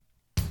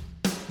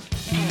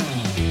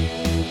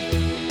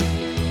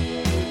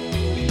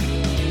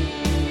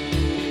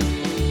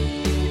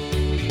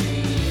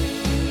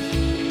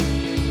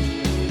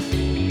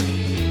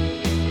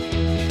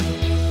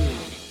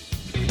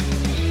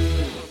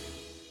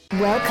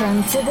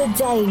Welcome to the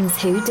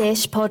Dames Who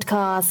Dish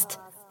podcast.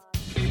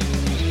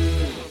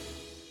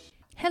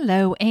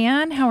 Hello,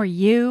 Anne. How are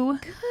you?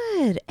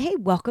 Good. Hey,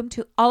 welcome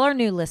to all our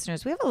new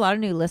listeners. We have a lot of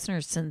new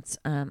listeners since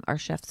our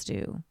Chef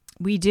Stew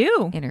We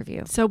do.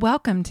 interview. So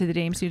welcome to the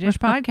Dames Who Dish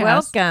podcast.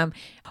 Welcome.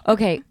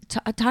 Okay,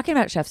 talking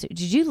about Chef Stew.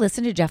 Did you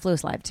listen to Jeff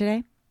Lewis live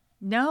today?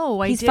 No,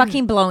 He's didn't.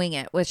 fucking blowing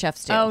it with Chef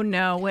Stew. Oh,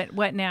 no.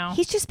 What now?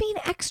 He's just being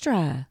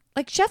extra.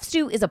 Like, Chef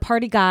Stew is a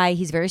party guy.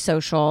 He's very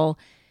social.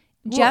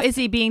 Well, is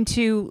he being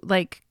too,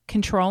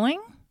 controlling?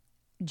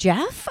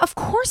 Jeff? Of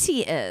course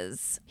he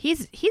is.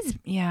 He's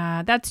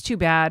yeah, that's too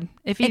bad.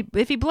 If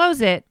he blows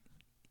it,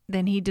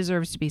 then he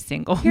deserves to be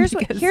single. Here's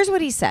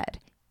what he said.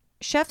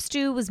 Chef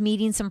Stew was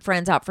meeting some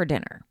friends out for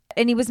dinner.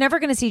 And he was never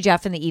going to see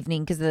Jeff in the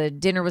evening because the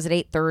dinner was at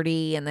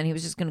 8:30 and then he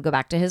was just going to go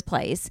back to his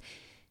place.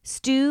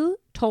 Stu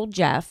told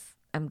Jeff,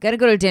 I'm going to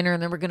go to dinner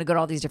and then we're going to go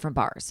to all these different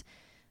bars.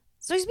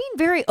 So he's being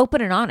very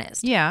open and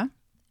honest. Yeah.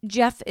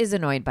 Jeff is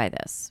annoyed by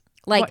this.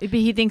 But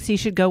he thinks he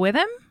should go with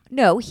him?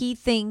 No, he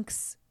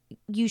thinks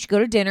you should go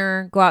to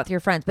dinner, go out with your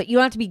friends, but you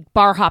don't have to be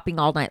bar hopping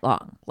all night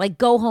long. Like,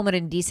 go home at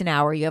a decent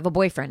hour. You have a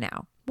boyfriend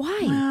now. Why?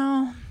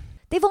 Well,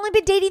 They've only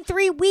been dating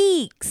 3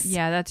 weeks.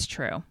 yeah, that's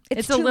true.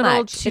 It's a too little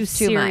much. too It's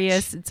too much.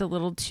 serious. It's a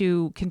little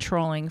too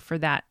controlling for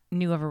that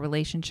new of a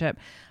relationship.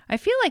 I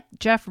feel like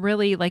Jeff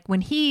really,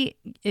 when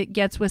it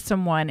gets with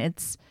someone,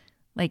 it's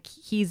like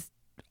he's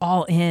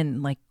all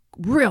in,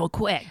 real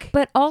quick.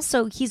 But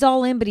also, he's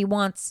all in, but he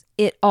wants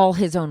it all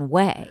his own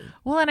way.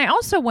 Well, and I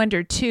also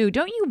wonder too,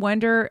 don't you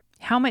wonder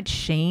how much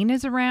Shane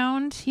is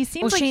around? He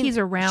seems he's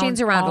around. Shane's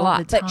around all a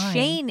lot. the But time.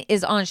 Shane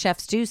is on Chef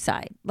Stew's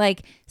side.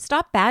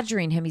 Stop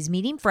badgering him. He's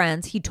meeting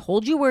friends. He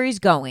told you where he's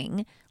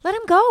going. Let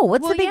him go.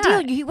 What's the big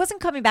deal? He wasn't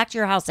coming back to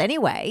your house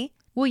anyway.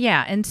 Well,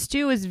 yeah. And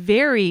Stu is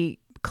very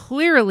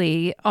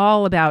clearly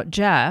all about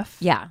Jeff.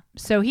 Yeah.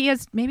 So he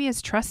has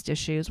trust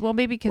issues. Well,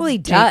 maybe because Well, he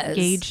does.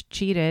 Gage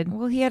cheated.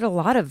 Well, he had a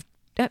lot of...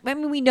 I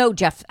mean, we know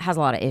Jeff has a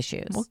lot of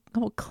issues.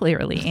 Well,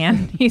 clearly,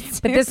 Anne.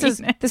 But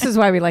this is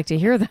why we like to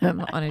hear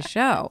them on his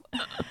show.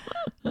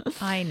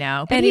 I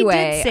know. But Anyway,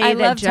 he did say I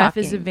that love Jeff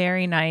is a talking.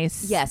 very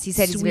nice. Yes, he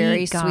said he's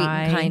very sweet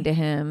and kind to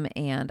him,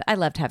 and I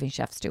loved having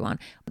Chef Stew on.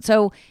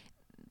 So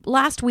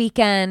last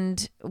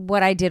weekend,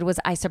 what I did was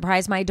I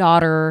surprised my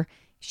daughter.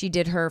 She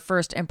did her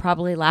first and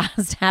probably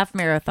last half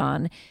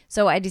marathon.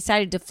 So I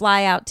decided to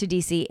fly out to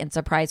DC and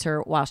surprise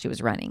her while she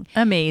was running.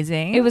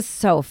 Amazing. It was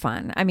so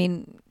fun. I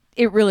mean,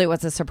 it really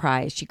was a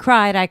surprise. She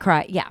cried, I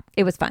cried. Yeah,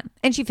 it was fun.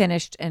 And she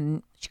finished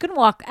and she couldn't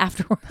walk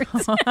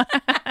afterwards.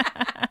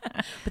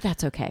 But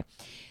that's okay.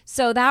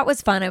 So that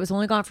was fun. I was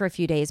only gone for a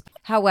few days.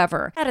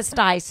 However, I had a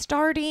sty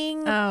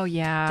starting. Oh,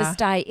 yeah. The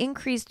sty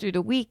increased through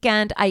the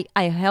weekend. I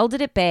held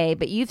it at bay,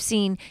 but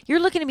you're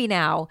looking at me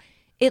now.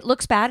 It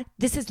looks bad.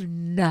 This is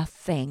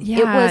nothing.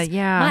 Yeah.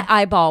 My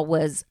eyeball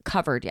was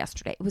covered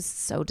yesterday. It was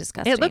so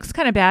disgusting. It looks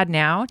kind of bad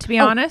now, to be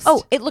honest.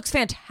 Oh, it looks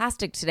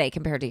fantastic today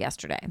compared to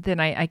yesterday.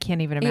 Then I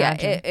can't even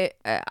imagine.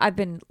 Yeah, I've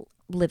been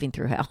living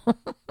through hell.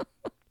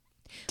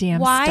 Damn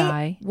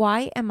sty.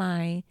 Why am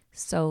I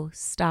so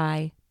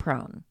sty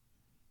prone?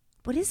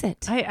 What is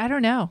it? I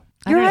don't know.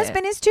 Your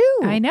husband is too.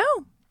 I know.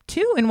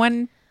 2 in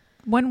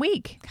one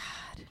week.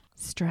 God.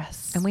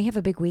 Stress. And we have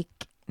a big week.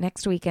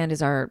 Next weekend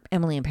is our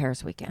Emily in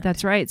Paris weekend.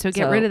 That's right. So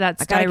get rid of that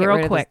I sty gotta get real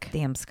rid of quick. this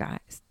damn sty.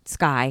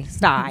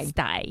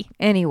 Sty.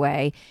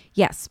 Anyway,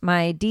 yes,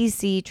 my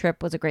DC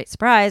trip was a great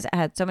surprise. I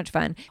had so much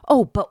fun.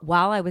 Oh, but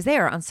while I was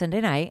there on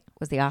Sunday night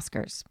was the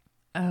Oscars.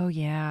 Oh,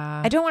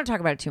 yeah. I don't want to talk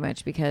about it too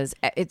much because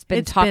it's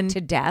been talked to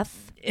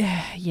death.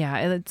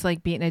 Yeah, it's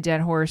like beating a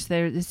dead horse.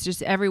 It's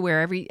just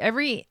everywhere.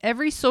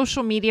 Every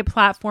social media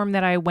platform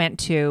that I went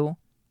to,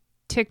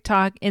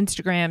 TikTok,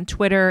 Instagram,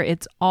 Twitter,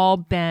 it's all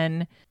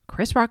been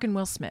Chris Rock and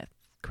Will Smith.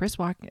 Chris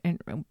Rock and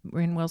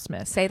Will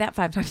Smith. Say that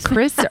 5 times.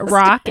 Chris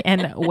Rock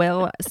and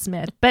Will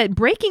Smith. But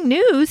breaking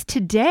news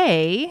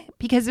today,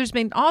 because there's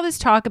been all this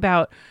talk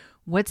about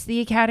what's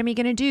the Academy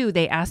going to do?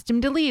 They asked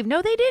him to leave.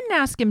 No, they didn't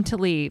ask him to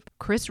leave.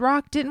 Chris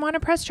Rock didn't want to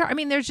press charge. I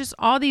mean, there's just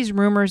all these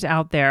rumors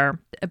out there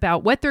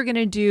about what they're going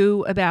to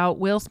do about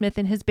Will Smith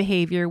and his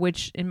behavior,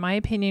 which in my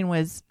opinion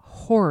was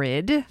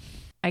horrid.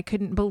 I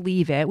couldn't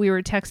believe it. We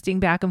were texting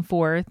back and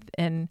forth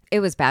and It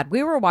was bad.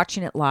 We were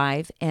watching it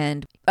live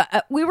and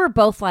we were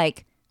both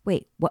like,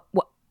 wait,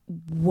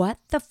 what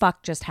the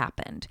fuck just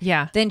happened?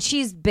 yeah. Then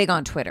she's big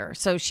on Twitter.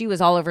 So she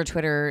was all over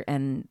Twitter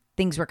and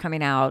things were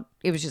coming out.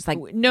 It was just like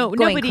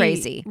Nobody,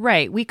 crazy.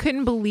 Right. We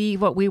couldn't believe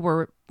what we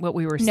were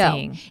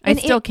seeing. And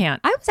I still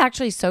can't. I was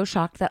actually so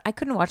shocked that I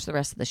couldn't watch the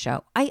rest of the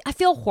show. I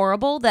feel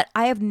horrible that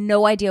I have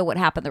no idea what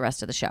happened the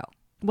rest of the show.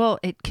 Well,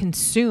 it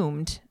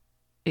consumed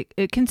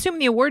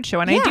the award show.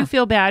 And Yeah. I do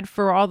feel bad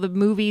for all the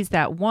movies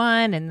that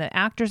won and the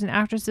actors and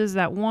actresses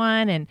that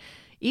won and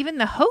even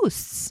the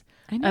hosts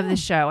of the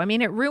show. I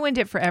mean, it ruined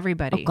it for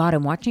everybody. Oh God,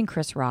 I'm watching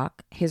Chris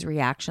Rock, his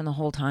reaction the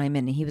whole time,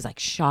 and he was like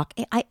shocked.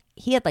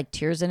 He had like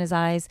tears in his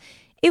eyes.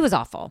 It was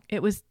awful.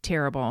 It was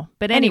terrible.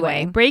 But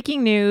anyway,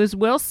 breaking news,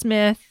 Will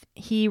Smith,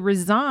 he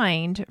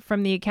resigned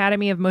from the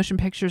Academy of Motion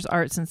Pictures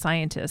Arts and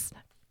Sciences.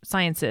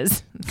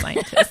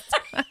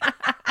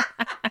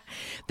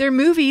 They're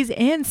movies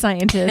and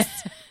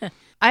scientists.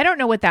 I don't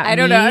know what that means. I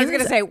don't know. I was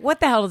going to say, what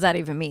the hell does that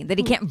even mean? That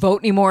he can't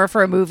vote anymore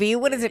for a movie?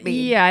 What does it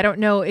mean? Yeah, I don't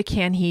know.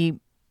 Can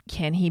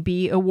he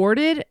be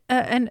awarded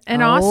an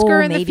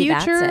Oscar in the maybe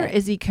that's future? it.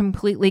 Is he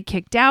completely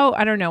kicked out?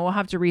 I don't know. We'll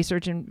have to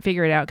research and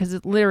figure it out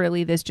because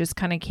literally this just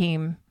kind of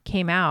came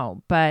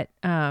out. But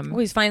Well,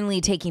 he's finally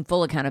taking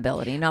full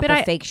accountability, not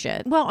the fake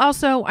shit. well,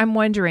 also I'm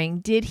wondering,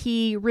 did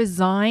he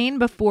resign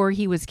before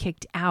he was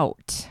kicked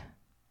out?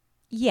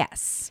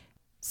 Yes.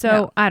 So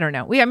No. I don't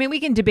know. We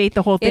can debate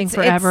the whole thing It's-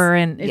 forever,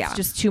 and it's yeah.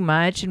 just too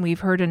much, and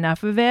we've heard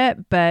enough of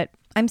it. But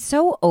I'm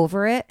so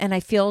over it, and I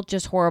feel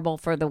just horrible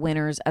for the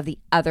winners of the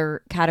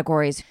other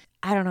categories.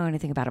 I don't know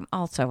anything about them.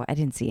 Also, I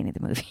didn't see any of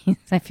the movies.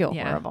 I feel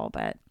Yeah. horrible,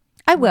 but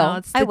I will. well,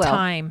 it's the I will.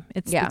 time.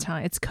 It's Yeah. the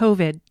time. It's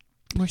COVID.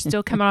 We're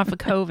still coming off of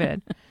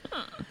COVID.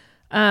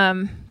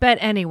 But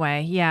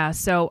anyway, yeah.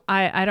 So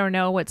I don't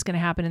know what's going to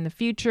happen in the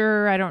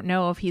future. I don't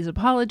know if he's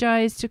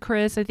apologized to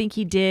Chris. I think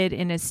he did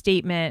in his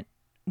statement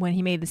when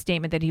he made the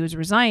statement that he was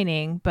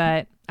resigning.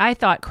 But I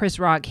thought Chris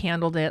Rock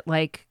handled it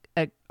like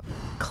a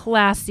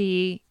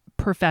classy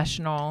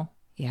professional.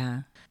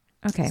 Yeah.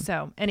 Okay.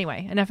 So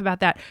anyway, enough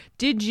about that.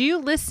 Did you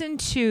listen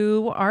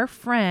to our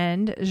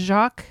friend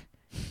Jacques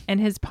and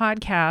his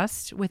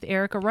podcast with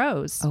Erica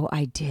Rose? Oh,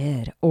 I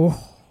did. Oh,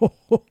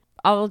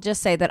 I'll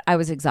just say that I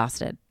was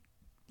exhausted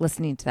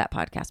listening to that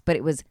podcast, but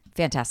it was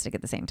fantastic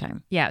at the same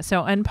time. Yeah,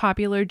 so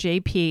Unpopular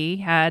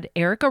JP had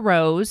Erica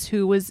Rose,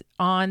 who was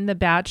on the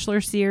Bachelor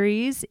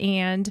series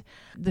and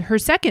her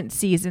second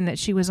season that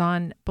she was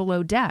on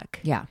Below Deck.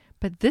 Yeah.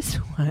 But this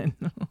one,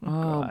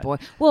 Oh God, boy.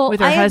 Well, with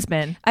her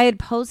husband. I had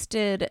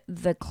posted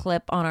the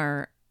clip on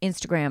our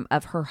Instagram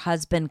of her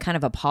husband kind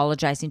of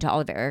apologizing to all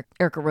of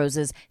Erica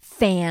Rose's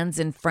fans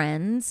and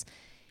friends.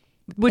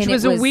 Which And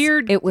was it a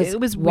weird. It was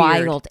weird.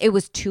 wild. It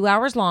was 2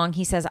 hours long.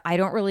 He says, I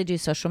don't really do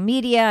social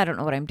media. I don't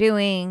know what I'm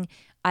doing.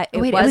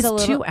 Wait, it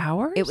was 2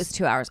 hours? It was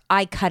 2 hours.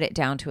 I cut it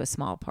down to a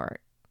small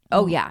part.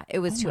 Oh, yeah. It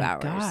was 2 my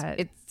hours. God.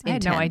 It's I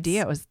had no intense.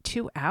 idea it was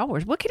 2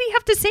 hours. What could he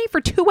have to say for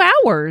 2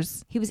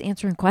 hours? He was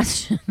answering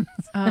questions,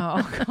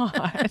 Oh,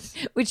 God.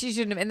 which he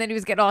shouldn't have. And then he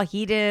was getting all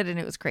heated and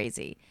it was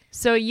crazy.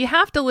 So you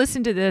have to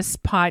listen to this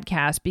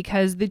podcast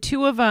because the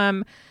two of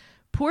them,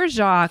 poor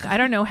Jacques, I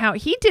don't know how,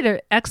 he did an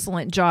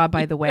excellent job,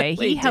 by the way.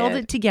 really He held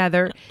did. it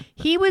together.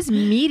 He was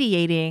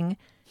mediating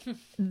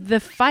the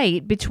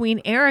fight between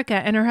Erica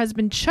and her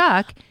husband,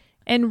 Chuck,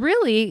 and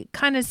really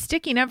kind of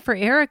sticking up for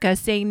Erica,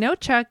 saying, no,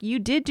 Chuck, you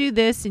did do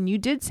this and you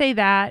did say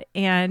that.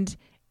 And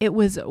it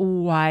was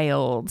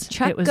wild.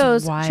 Chuck It was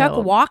goes. wild.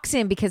 Chuck walks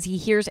in because he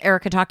hears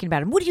Erica talking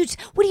about him. What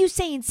are you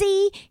saying?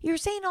 See, you're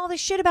saying all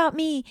this shit about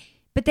me.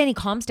 But then he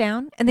calms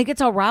down and then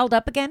gets all riled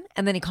up again.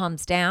 And then he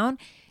calms down.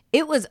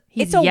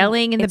 He's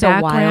yelling in the it's a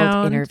wild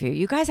background. interview.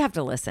 You guys have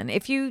to listen.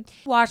 If you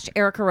watched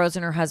Erica Rose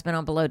and her husband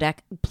on Below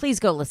Deck, please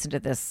go listen to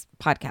this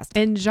podcast.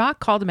 And Jacques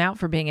called him out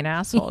for being an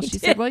asshole. She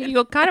said, well,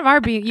 you kind of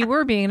are being, you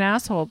were being an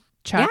asshole,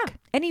 Chuck. Yeah,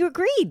 and he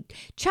agreed.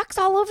 Chuck's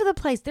all over the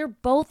place. They're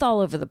both all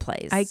over the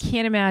place. I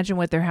can't imagine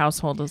what their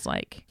household is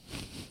like.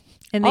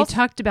 And they Also-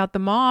 talked about the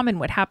mom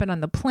and what happened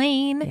on the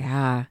plane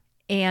Yeah,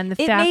 and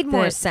the it fact made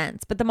more that,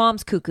 sense. But the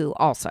mom's cuckoo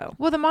also.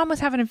 well, the mom was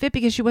having a fit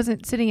because she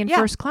wasn't sitting in Yeah.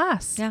 first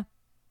class. Yeah.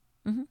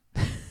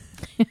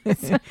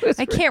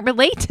 I can't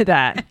relate to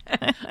that.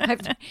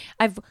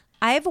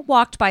 I've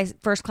walked by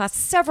first class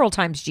several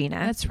times, Gina.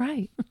 That's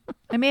right.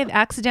 I may have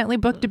accidentally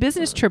booked a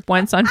business trip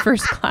once on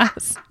first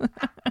class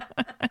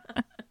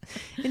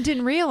and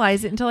didn't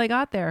realize it until I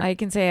got there. I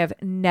can say I've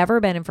never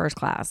been in first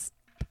class.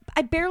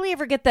 I barely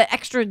ever get the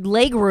extra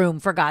leg room,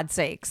 for God's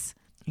sakes,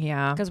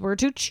 yeah. because we're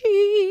too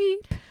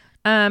cheap.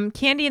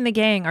 Candy and the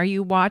Gang, are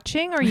you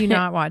watching or are you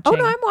not watching? Oh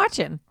no, I'm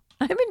watching.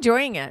 I'm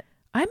enjoying it.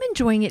 I'm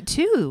enjoying it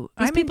too.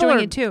 These I'm people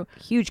enjoying are it too.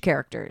 Huge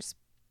characters.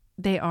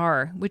 They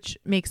are, which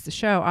makes the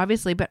show,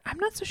 obviously, but I'm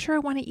not so sure I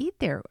want to eat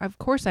there. Of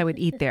course I would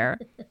eat there,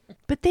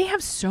 but they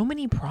have so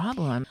many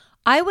problems.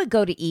 I would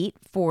go to eat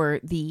for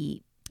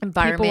the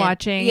environment. People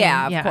watching.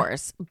 Yeah, and- of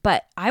course.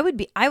 But I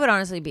would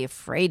honestly be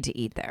afraid to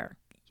eat there.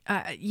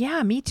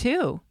 Yeah, me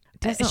too.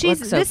 Doesn't look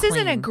so this isn't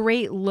a clean.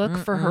 great look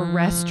for her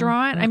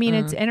restaurant. I mean,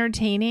 it's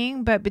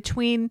entertaining, but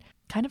between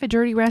kind of a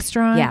dirty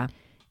restaurant Yeah.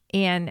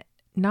 and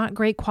not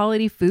great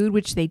quality food,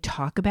 which they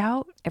talk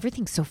about.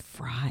 Everything's so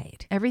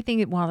fried.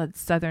 Everything, well, it's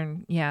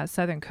Southern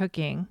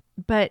cooking,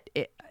 but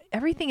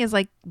everything is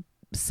like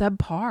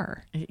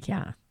subpar.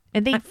 Yeah.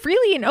 And they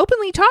freely and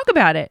openly talk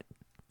about it.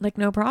 Like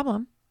no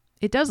problem.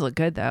 It does look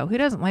good, though. Who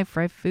doesn't like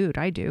fried food?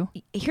 I do.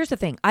 Here's the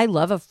thing. I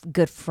love a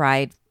good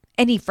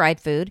any fried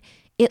food.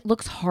 It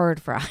looks hard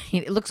fried.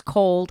 It looks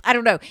cold. I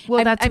don't know.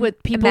 Well, that's I'm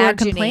what people are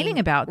imagining- complaining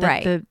about.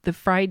 That Right. the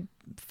fried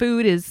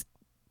food is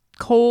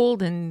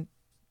cold and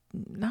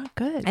not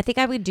good. I think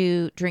I would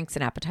do drinks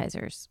and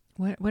appetizers.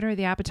 What are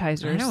the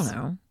appetizers? I don't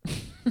know.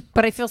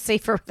 But I feel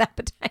safer with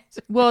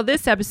appetizers. Well,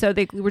 this episode,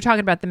 we were talking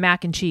about the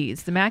mac and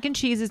cheese. The mac and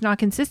cheese is not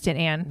consistent,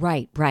 Anne.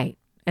 Right.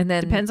 And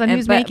then Depends on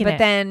who's making but it. But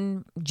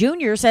then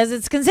Junior says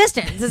it's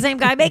consistent. It's the same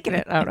guy making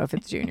it. I don't know if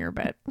it's Junior,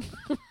 but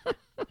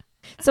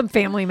some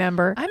family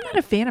member. I'm not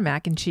a fan of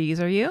mac and cheese.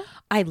 Are you?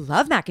 I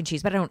love mac and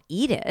cheese, but I don't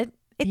eat it.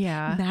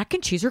 Yeah. Mac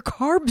and cheese are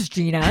carbs,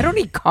 Gina. I don't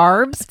need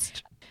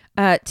carbs.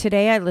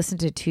 Today I listened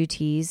to Two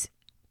Teas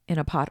in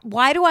a Pod.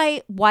 Why do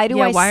I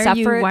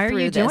suffer Why are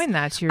through you this? doing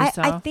that to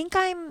yourself? I think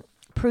I'm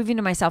proving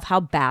to myself how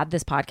bad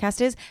this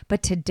podcast is.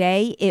 But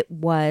today it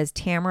was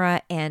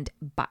Tamara and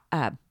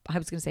I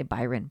was going to say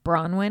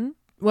Bronwyn.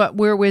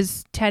 Where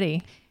was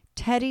Teddy?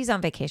 Teddy's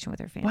on vacation with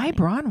her family. Why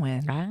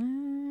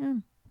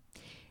Bronwyn?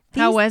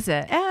 How was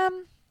it?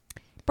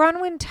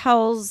 Bronwyn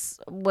tells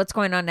what's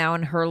going on now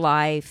in her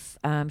life.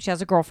 She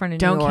has a girlfriend in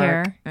New York. Don't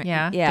care.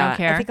 Yeah. Don't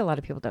care. I think a lot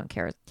of people don't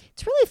care.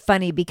 It's really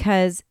funny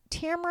because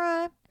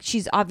Tamara,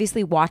 she's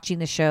obviously watching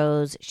the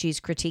shows. She's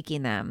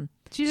critiquing them.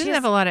 She doesn't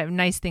have a lot of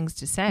nice things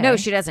to say. No,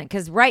 she doesn't.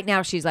 Because right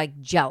now she's like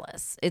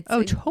jealous.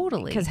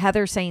 Totally. Because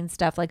Heather's saying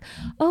stuff like,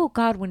 oh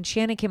God, when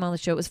Shannon came on the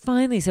show, it was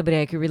finally somebody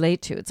I could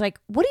relate to. It's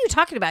like, what are you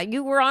talking about?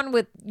 You were on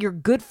with your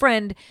good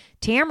friend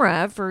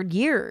Tamara for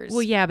years.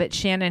 Well, yeah, but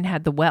Shannon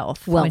had the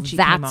wealth well, when she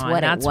that's came on.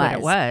 what That's what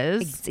it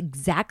was.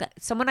 Exactly.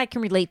 Someone I can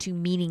relate to,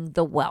 meaning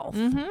the wealth.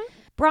 Mm-hmm.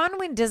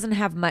 Bronwyn doesn't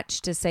have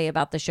much to say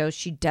about the show.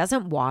 She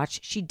doesn't watch.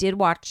 She did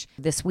watch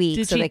this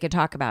week so they could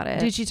talk about it.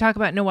 Did she talk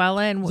about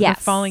Noella and Yes.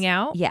 the falling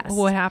out? Yes.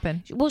 What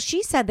happened? Well,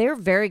 she said they were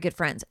very good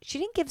friends. She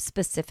didn't give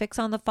specifics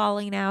on the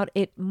falling out.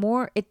 It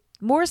more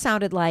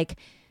sounded like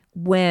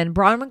when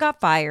Bronwyn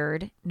got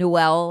fired,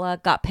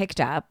 Noella got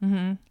picked up,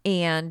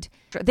 and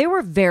they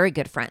were very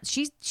good friends.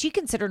 She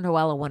considered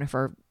Noella one of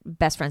her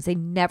best friends. They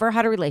never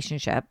had a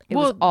relationship. It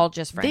was all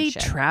just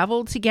friendship. They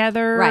traveled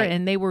together, Right.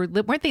 and they weren't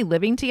they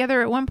living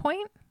together at one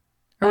point,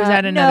 or was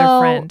that another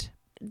friend?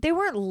 They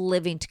weren't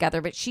living together,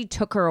 but she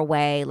took her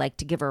away like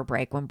to give her a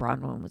break when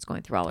Bronwyn was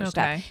going through all her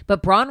stuff.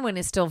 But Bronwyn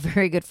is still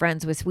very good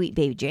friends with Sweet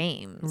Baby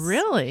James.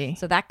 Really?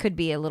 So that could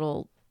be a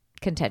little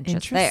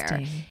contentious there.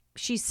 Interesting.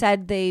 She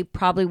said they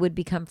probably would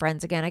become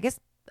friends again. I guess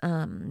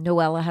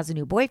Noella has a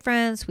new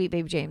boyfriend. Sweet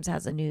Baby James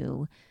has a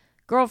new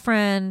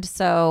girlfriend.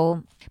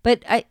 So,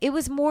 but it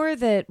was more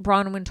that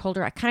Bronwyn told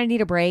her, I kind of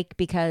need a break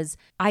because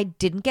I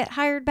didn't get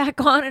hired back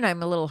on and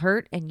I'm a little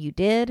hurt and you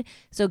did.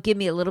 So give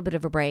me a little bit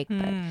of a break.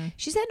 But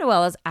she said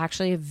Noella's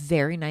actually a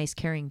very nice,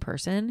 caring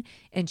person.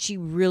 And she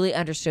really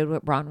understood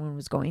what Bronwyn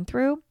was going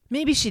through.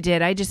 Maybe she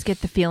did. I just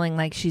get the feeling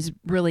like she's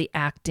really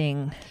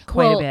acting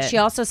quite a bit. She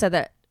also said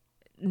that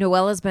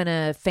Noella's been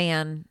a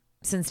fan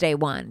since day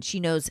one. She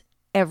knows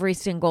every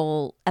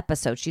single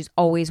episode. She's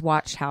always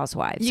watched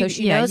Housewives. So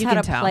she knows how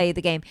to play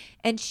the game.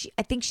 And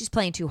I think she's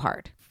playing too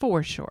hard.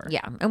 For sure.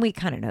 Yeah. And we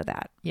kind of know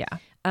that.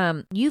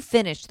 Yeah. You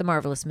finished The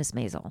Marvelous Miss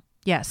Maisel.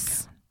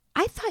 Yes.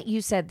 I thought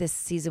you said this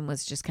season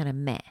was just kind of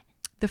meh.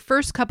 The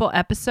first couple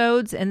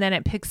episodes, and then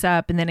it picks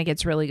up, and then it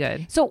gets really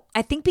good. So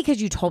I think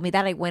because you told me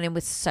that, I went in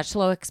with such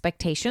low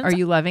expectations. Are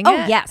you loving it?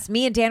 Oh, yes.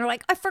 Me and Dan are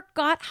like, I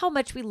forgot how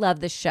much we love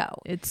this show.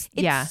 It's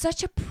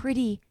such a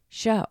pretty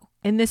show.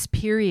 In this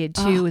period,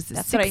 too, is the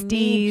 60s. What I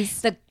mean.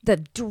 The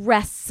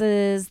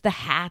dresses, the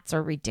hats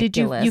are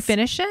ridiculous. Did you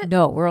finish it?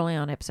 No, we're only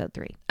on episode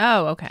 3.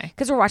 Oh, okay.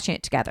 Because we're watching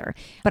it together.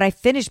 But I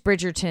finished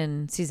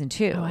Bridgerton season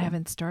 2. Oh, I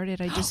haven't started.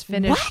 I just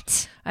finished.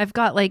 What? I've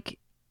got like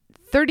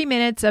 30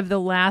 minutes of the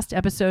last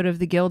episode of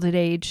The Gilded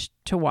Age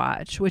to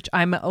watch, which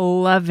I'm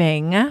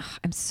loving.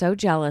 I'm so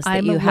jealous that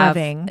I'm you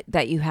loving.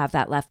 have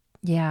that left.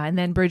 Yeah, and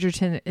then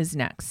Bridgerton is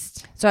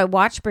next. So I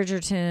watched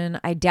Bridgerton.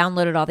 I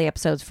downloaded all the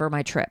episodes for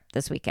my trip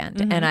this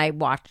weekend, and I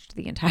watched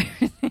the entire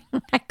thing.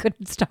 I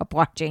couldn't stop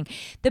watching.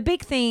 The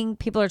big thing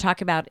people are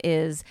talking about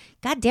is,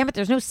 God damn it,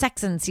 there's no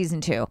sex in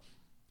season 2.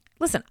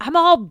 Listen, I'm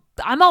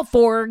all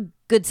for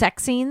good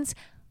sex scenes.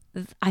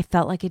 I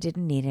felt like I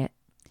didn't need it.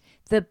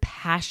 The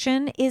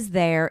passion is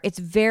there. It's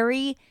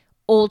very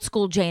old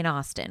school Jane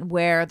Austen,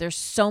 where there's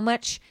so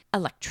much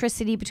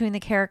electricity between the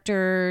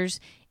characters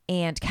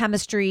and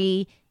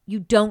chemistry. You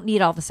don't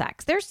need all the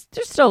sex. There's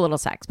still a little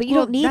sex, but you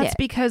don't need it. That's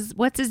because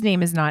what's his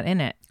name is not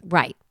in it.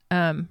 Right.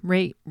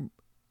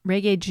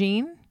 Reggae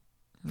Jean.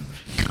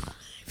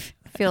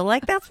 I feel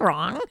like that's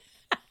wrong.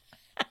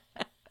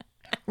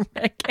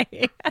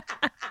 Reggae.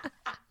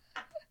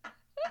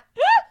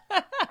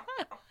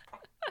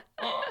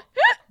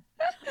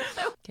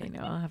 Okay,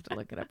 no, I'll have to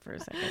look it up for a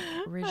second.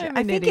 I'm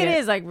I an think idiot. it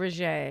is like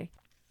Reggae.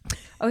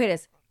 Oh, it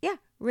is. Yeah,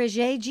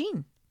 Reggae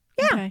Jean.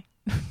 Yeah. Okay.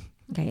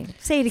 Okay,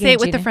 say it again. Say it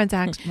with Gina. the French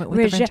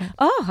accent.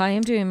 Oh, I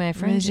am doing my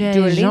French. Reggae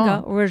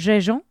Duolingo.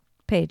 Reggae Jean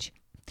Page.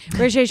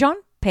 Reggae Jean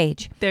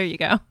Page. There you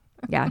go.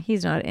 Yeah,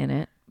 he's not in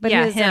it. But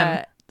Yeah, his,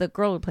 him. the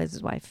girl who plays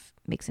his wife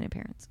makes an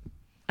appearance.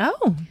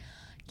 Oh,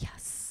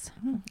 Yes.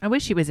 I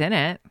wish he was in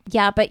it.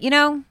 Yeah, but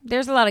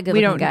there's a lot of good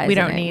looking guys. We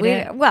don't in need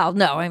it. Well,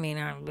 no, I mean,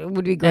 it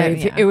would be great.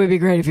 Yeah. It would be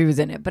great if he was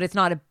in it, but it's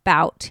not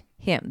about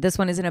him. This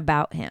one isn't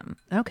about him.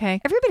 Okay.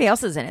 Everybody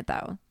else is in it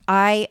though.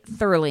 I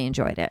thoroughly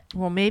enjoyed it.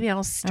 Well, maybe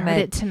I'll start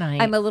it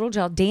tonight. I'm a little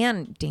jealous.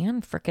 Dan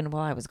frickin'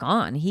 while I was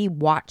gone, he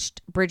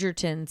watched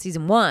Bridgerton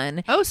season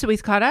 1. Oh, so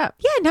he's caught up.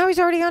 Yeah, now he's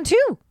already on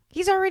 2.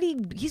 He's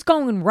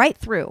going right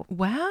through.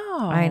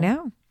 Wow. I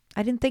know.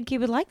 I didn't think he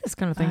would like this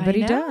kind of thing, I but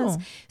he know. does.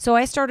 So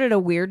I started a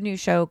weird new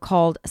show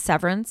called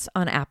Severance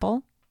on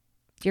Apple.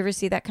 Do you ever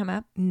see that come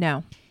up?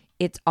 No.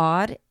 It's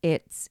odd.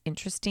 It's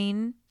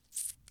interesting.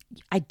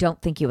 I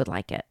don't think you would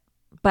like it,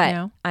 but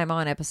No. I'm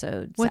on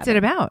episode What's 7. it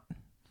about?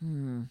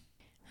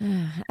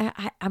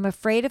 I'm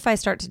afraid if I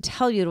start to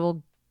tell you, it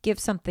will give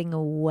something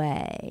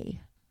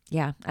away.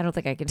 Yeah, I don't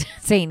think I could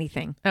say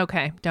anything.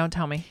 Okay, don't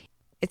tell me.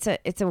 It's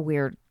a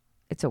weird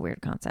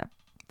concept.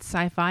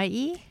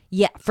 Sci-fi-y?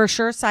 Yeah, for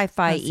sure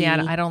sci-fi. See,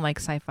 I don't like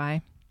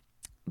sci-fi.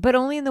 But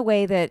only in the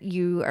way that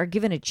you are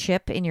given a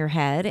chip in your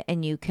head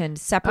and you can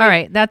separate. All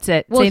right, that's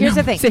it. Well, Say here's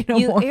no- the thing. say no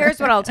more. Here's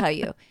what I'll tell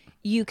you.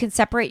 You can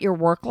separate your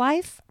work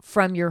life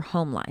from your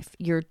home life.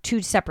 You're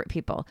two separate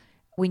people.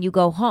 When you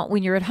go home,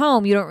 when you're at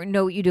home, you don't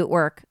know what you do at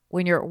work.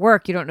 When you're at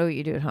work, you don't know what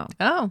you do at home.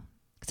 Oh,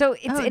 So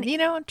it's you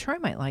know, Troy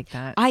might like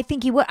that. I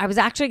think he would. I was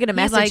actually going to He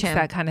message likes him.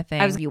 that kind of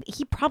thing.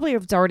 He probably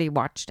has already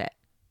watched it.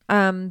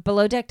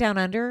 Below Deck Down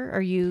Under.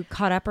 Are you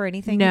caught up or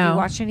anything? No. Have you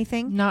watched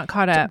anything? Not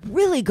caught up.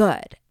 Really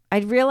good. I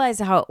realize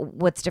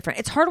what's different.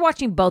 It's hard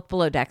watching both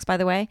Below Decks, by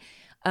the way.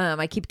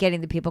 I keep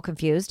getting the people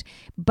confused.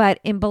 But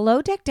in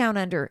Below Deck Down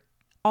Under,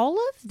 all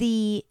of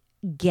the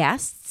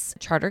guests,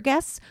 charter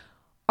guests,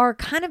 are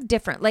kind of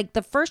different. Like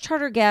the first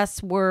charter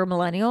guests were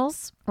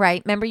millennials,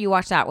 right? Remember you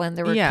watched that one?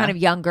 They were Yeah. kind of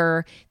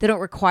younger. They don't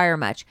require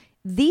much.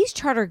 These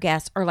charter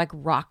guests are like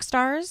rock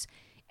stars,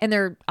 and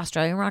they're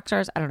Australian rock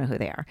stars. I don't know who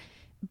they are,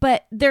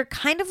 but they're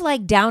kind of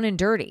like down and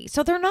dirty.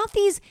 So they're not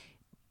these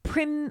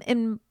prim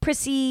and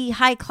prissy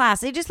high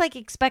class. They just like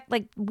expect,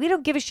 like, we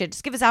don't give a shit.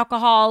 Just give us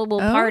alcohol.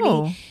 We'll Oh.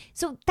 party.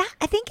 So that,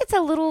 I think it's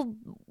a little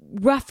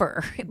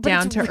rougher. but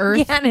Down it's to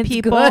earth and it's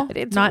people, good.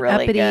 It's not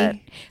really uppity, good.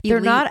 They're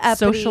elite not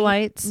uppity.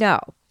 socialites. No.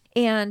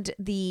 And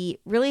the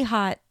really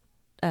hot,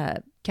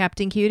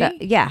 Captain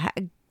Cutie?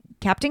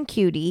 Captain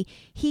Cutie,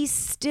 he's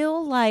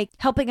still like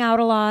helping out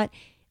a lot.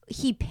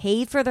 He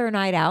paid for their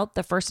night out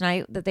the first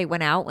night that they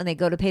went out. When they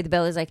go to pay the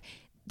bill, he's like,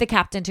 the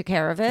captain took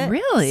care of it.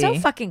 Really? So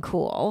fucking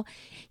cool.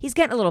 He's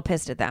getting a little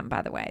pissed at them,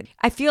 by the way.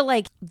 I feel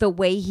like the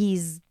way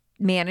he's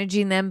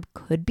managing them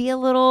could be a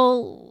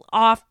little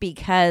off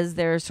because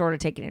they're sort of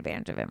taking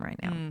advantage of him right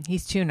now.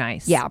 He's too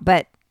nice. Yeah,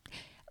 but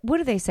what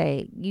do they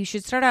say? You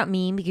should start out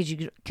mean because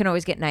you can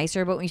always get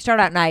nicer. But when you start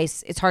out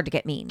nice, it's hard to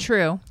get mean.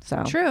 True.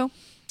 So True.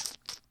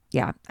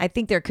 yeah, I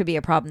think there could be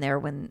a problem there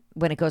when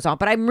it goes on.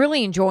 But I'm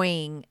really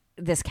enjoying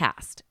this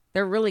cast.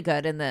 They're really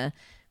good. And the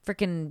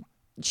freaking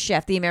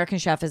chef, the American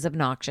chef, is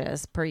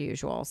obnoxious per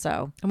usual.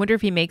 So I wonder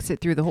if he makes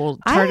it through the whole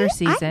charter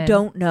season. I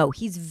don't know.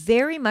 He's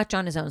very much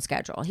on his own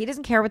schedule. He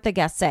doesn't care what the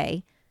guests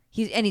say.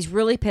 He's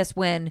really pissed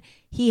when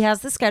he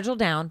has the schedule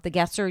down. The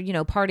guests are,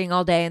 partying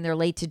all day and they're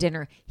late to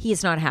dinner. He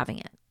is not having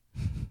it.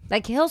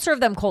 Like, he'll serve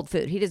them cold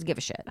food. He doesn't give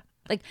a shit.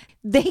 Like,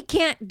 they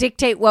can't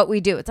dictate what we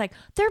do. It's like,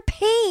 they're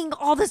paying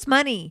all this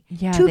money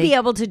to be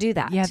able to do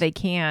that. Yeah, they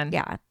can.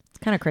 Yeah, it's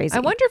kind of crazy. I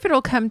wonder if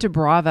it'll come to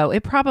Bravo.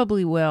 It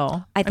probably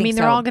will. I think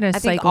they're so. all going to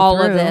cycle I think all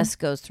through. of this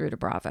goes through to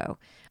Bravo.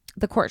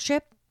 The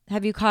courtship,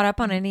 have you caught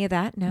up on any of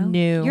that? No.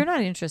 You're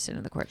not interested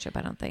in the courtship,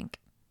 I don't think.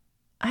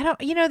 I don't,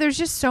 there's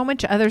just so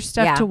much other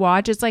stuff Yeah. to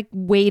watch. It's like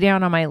way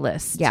down on my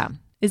list. Yeah.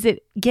 Is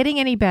it getting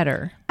any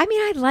better? I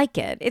mean, I like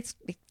it.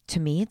 To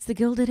me, it's the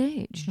Gilded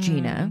Age,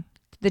 Gina.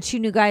 The two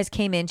new guys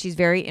came in. She's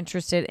very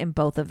interested in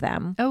both of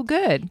them. Oh,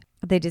 good.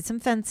 They did some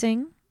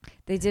fencing.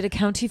 They did a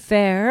county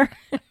fair.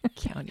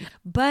 County.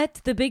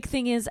 But the big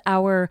thing is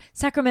our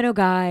Sacramento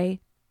guy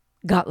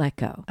got let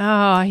go.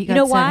 Oh, he got You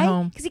know sent why?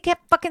 home. Because he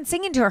kept fucking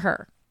singing to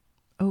her.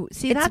 Oh,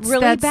 see, It's that's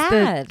really that's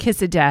bad. the kiss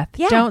of death.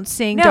 Yeah. Don't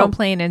sing. No. Don't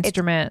play an It's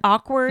instrument.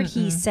 awkward.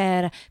 He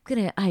said,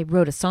 I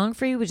wrote a song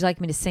for you. Would you like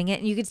me to sing it?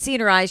 And you could see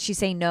in her eyes, she's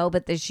saying no,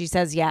 but then she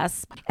says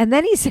yes. And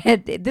then he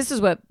said, this is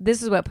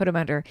what put him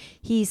under.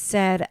 He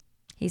says,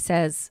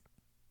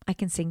 I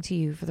can sing to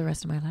you for the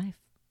rest of my life.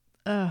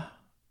 Ugh,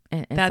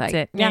 And it's That's like,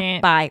 it.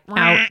 Yeah, bye.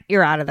 Out.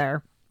 You're out of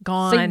there.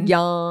 gone.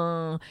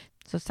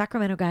 So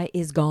Sacramento guy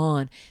is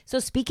gone. So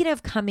speaking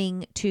of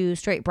coming to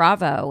straight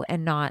Bravo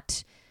and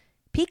not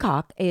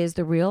Peacock, is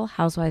The Real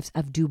Housewives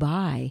of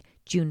Dubai,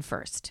 June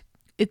 1st.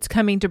 It's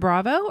coming to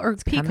Bravo or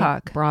Coming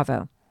Peacock?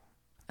 Bravo.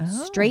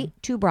 Oh. Straight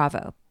to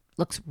Bravo.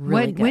 Looks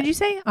really good. When did you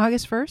say?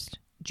 August 1st?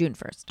 June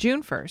 1st.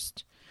 June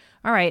 1st.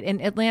 All right. And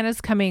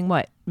Atlanta's coming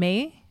what?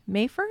 May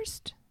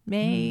 1st?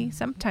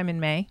 Sometime in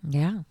May.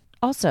 Yeah.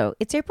 Also,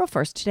 it's April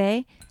 1st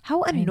today.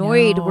 How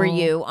annoyed were know.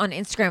 you on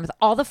Instagram with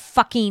all the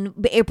fucking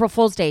April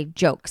Fool's Day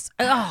jokes?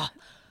 Ugh.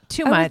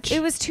 Too much.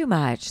 It was too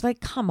much. Like,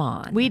 come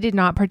on. We did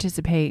not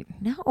participate.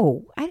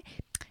 No. I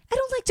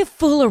don't like to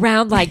fool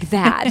around like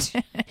that.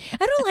 I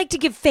don't like to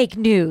give fake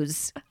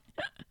news.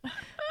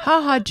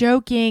 Haha,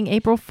 joking.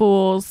 April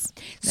Fools.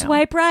 No.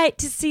 Swipe right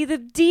to see the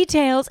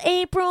details.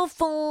 April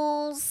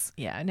Fools.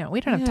 Yeah, no,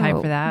 we don't have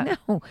time for that.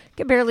 No.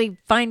 Can barely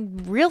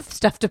find real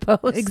stuff to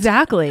post.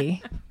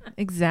 Exactly.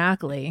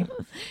 Exactly.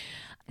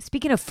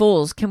 Speaking of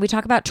fools, can we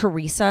talk about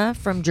Teresa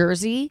from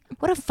Jersey?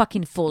 What a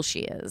fucking fool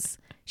she is.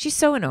 She's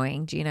so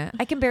annoying, Gina.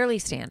 I can barely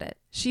stand it.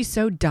 She's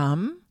so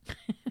dumb.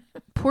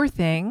 Poor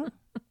thing.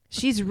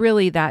 She's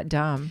really that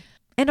dumb.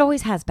 And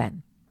always has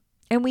been.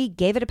 And we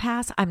gave it a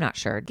pass. I'm not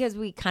sure because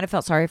we kind of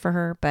felt sorry for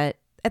her. But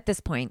at this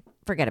point,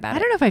 forget about it. I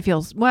don't know if I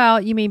feel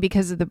well. You mean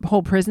because of the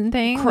whole prison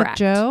thing Correct. with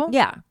Joe?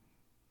 Yeah.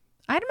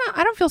 I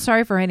don't feel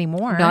sorry for her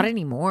anymore. Not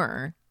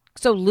anymore.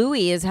 So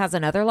Louis has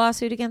another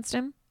lawsuit against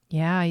him?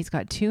 Yeah, he's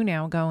got 2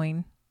 now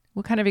going.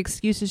 What kind of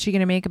excuse is she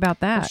going to make about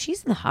that? Well,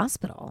 she's in the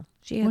hospital.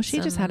 She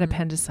just had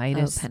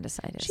appendicitis.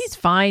 Appendicitis. She's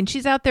fine.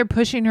 She's out there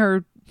pushing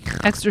her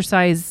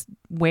exercise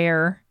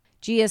wear.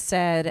 Gia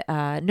said,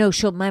 no,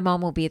 my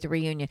mom will be at the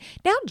reunion.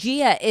 Now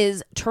Gia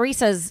is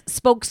Teresa's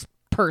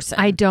spokesperson.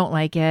 I don't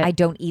like it. I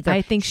don't either.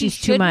 I think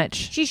she's too much.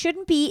 She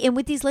shouldn't be in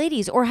with these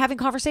ladies or having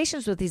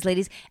conversations with these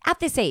ladies at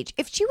this age.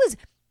 If she was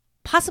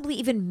possibly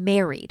even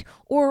married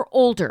or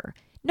older,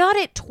 not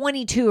at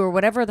 22 or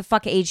whatever the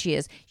fuck age she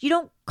is, you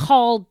don't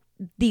call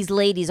these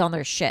ladies on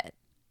their shit.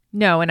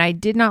 No, and I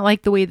did not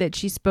like the way that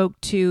she spoke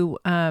to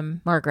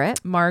Margaret.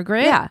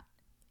 Yeah.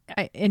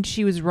 And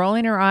she was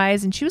rolling her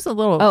eyes and she was a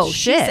little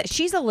shit.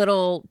 She's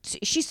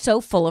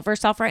so full of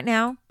herself right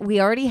now.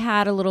 We already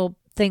had a little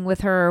thing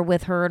with her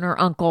and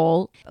her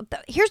uncle.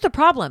 Here's the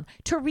problem.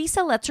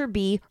 Teresa lets her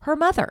be her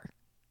mother.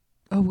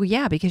 Oh, well,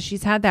 yeah, because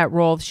she's had that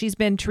role. She's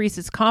been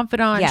Teresa's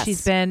confidant. Yes.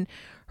 She's been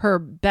her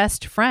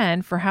best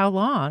friend for how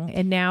long?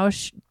 And now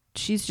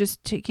she's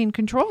just taking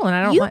control. And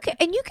I don't like.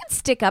 And you can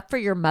stick up for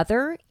your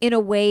mother in a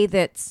way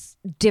that's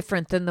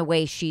different than the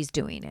way she's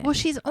doing it. Well,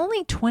 she's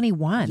only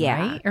 21, yeah.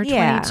 right? Or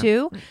yeah.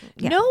 22.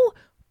 Yeah. No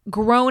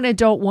grown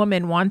adult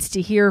woman wants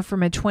to hear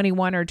from a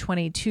 21 or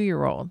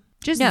 22-year-old.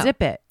 Just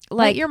zip it.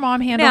 Let your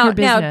mom handle her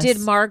business. Now, did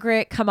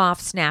Margaret come off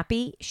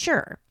snappy?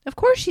 Sure. Of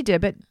course she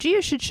did, but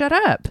Gia should shut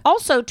up.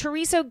 Also,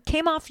 Teresa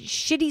came off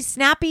shitty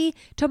snappy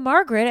to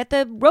Margaret at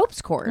the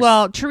ropes course.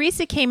 Well,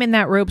 Teresa came in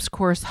that ropes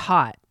course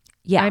hot.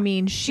 Yeah. I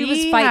mean, she was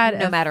fighting had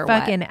no matter what.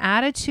 Fucking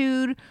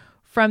attitude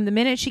from the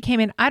minute she came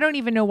in. I don't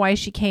even know why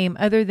she came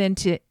other than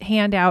to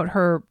hand out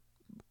her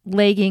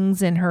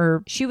leggings and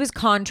her... She was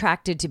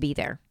contracted to be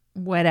there.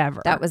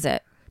 Whatever. That was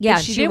it. Yeah,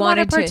 she didn't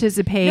want to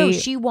participate. No,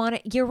 she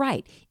wanted... You're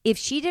right. If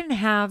she didn't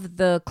have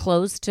the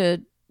clothes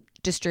to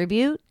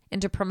distribute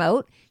and to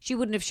promote, she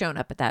wouldn't have shown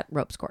up at that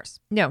ropes course.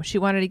 No, she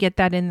wanted to get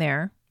that in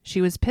there.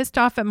 She was pissed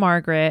off at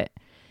Margaret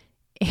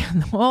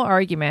and the whole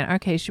argument.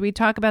 Okay, should we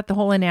talk about the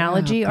whole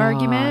analogy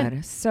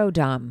argument? So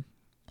dumb.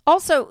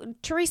 Also,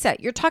 Teresa,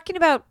 you're talking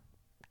about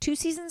 2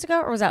 seasons ago,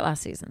 or was that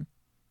last season?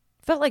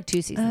 Felt like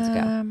 2 seasons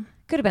ago.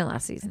 Could have been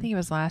last season. I think it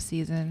was last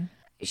season.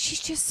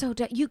 She's just so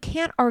dumb. You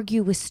can't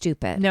argue with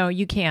stupid. No,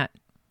 you can't.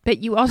 But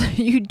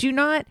you do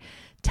not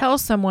tell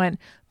someone,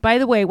 by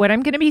the way, what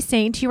I'm going to be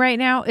saying to you right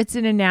now, it's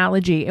an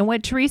analogy. And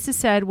what Teresa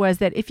said was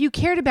that if you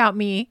cared about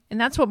me,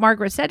 and that's what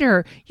Margaret said to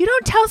her, you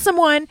don't tell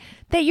someone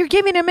that you're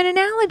giving them an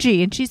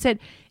analogy. And she said,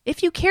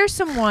 if you care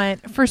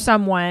for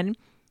someone,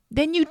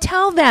 then you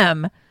tell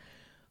them.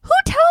 Who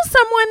tells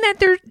someone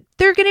that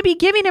they're going to be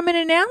giving them an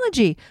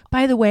analogy?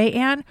 By the way,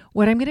 Anne,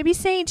 what I'm going to be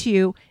saying to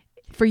you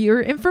for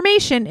your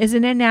information is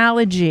an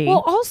analogy.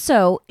 Well,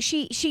 also,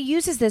 she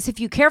uses this, if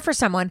you care for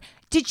someone.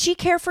 Did she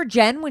care for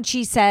Jen when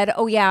she said,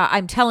 oh, yeah,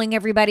 I'm telling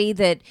everybody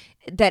that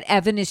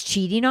Evan is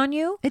cheating on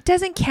you? It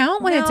doesn't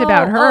count when it's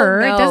about her.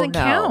 No, it doesn't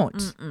no.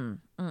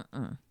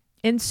 count.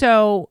 And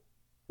so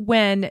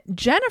when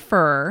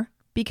Jennifer...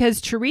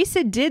 Because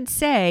Teresa did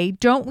say,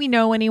 don't we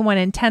know anyone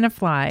in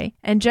Tenafly?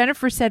 And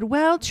Jennifer said,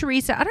 well,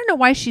 Teresa, I don't know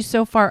why she's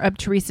so far up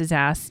Teresa's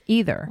ass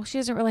either. Well, she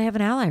doesn't really have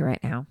an ally right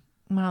now.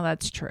 Well,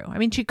 that's true. I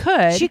mean, she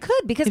could. She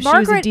could, because if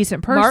Margaret, she was a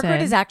decent person.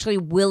 Margaret is actually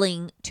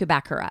willing to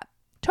back her up.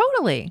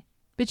 Totally.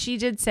 But she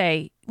did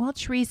say, well,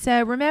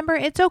 Teresa, remember,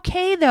 it's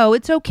okay, though.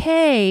 It's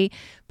okay.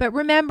 But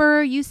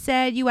remember,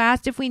 you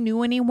asked if we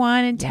knew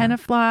anyone in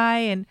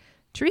Tenafly. And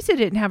Teresa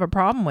didn't have a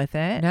problem with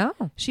it. No.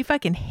 She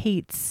fucking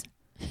hates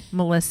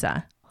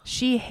Melissa.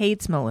 She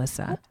hates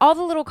Melissa. All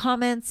the little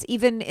comments,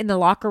 even in the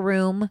locker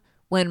room,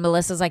 when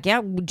Melissa's like,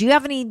 yeah, do you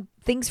have any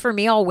things for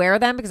me? I'll wear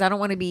them because I don't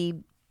want to be,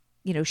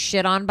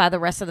 shit on by the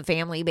rest of the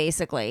family,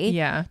 basically.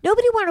 Yeah.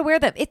 Nobody wanted to wear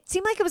them. It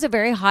seemed like it was a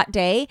very hot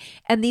day,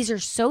 and these are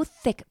so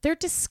thick. They're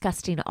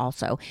disgusting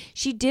also.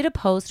 She did a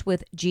post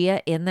with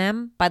Gia in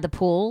them by the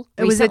pool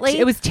recently.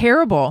 It was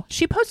terrible.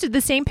 She posted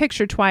the same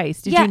picture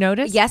twice. Did you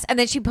notice? Yes, and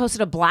then she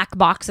posted a black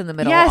box in the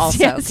middle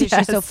also because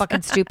she's so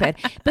fucking stupid.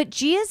 But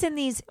Gia's in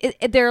these,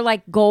 they're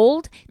like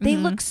gold. They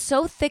look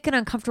so thick and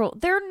uncomfortable.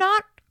 They're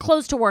not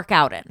clothes to work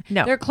out in.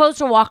 No. They're clothes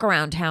to walk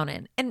around town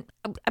in. And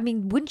I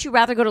mean, wouldn't you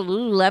rather go to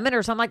Lululemon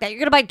or something like that? You're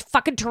going to buy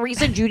fucking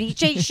Teresa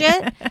Giudice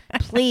shit?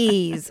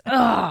 Please.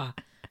 Ugh.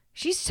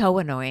 She's so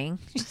annoying.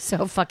 She's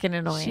so fucking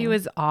annoying. She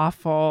was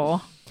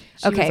awful.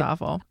 She was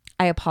awful.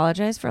 I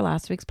apologize for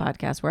last week's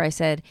podcast where I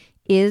said,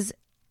 is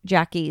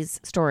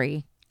Jackie's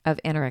story of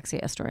anorexia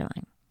a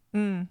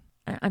storyline?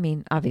 I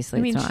mean,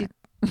 obviously it's not.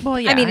 Well,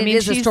 yeah. I mean, it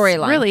is a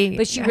storyline. Really,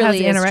 but she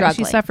really is struggling.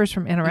 She suffers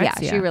from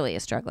anorexia. Yeah, she really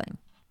is struggling.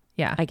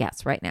 Yeah. I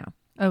guess right now.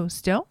 Oh,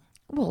 still?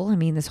 Well, I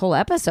mean, this whole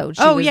episode,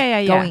 she was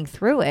going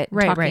through it,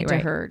 talking to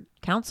her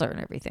counselor and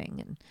everything.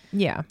 And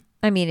yeah.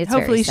 I mean, it's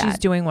hopefully very sad. she's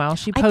doing well.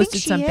 She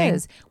posted something.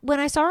 Is. When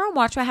I saw her on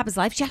Watch What Happens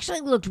Live, she actually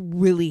looked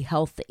really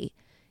healthy.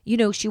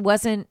 She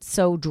wasn't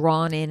so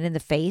drawn in the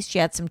face. She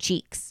had some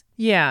cheeks.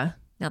 Yeah.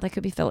 Now, that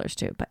could be fillers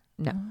too, but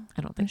no,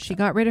 I don't think she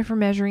got rid of her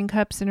measuring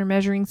cups and her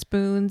measuring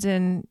spoons,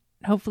 and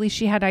hopefully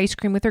she had ice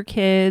cream with her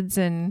kids.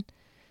 And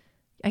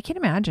I can't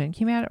imagine.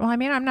 Can you imagine? Well, I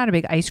mean, I'm not a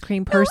big ice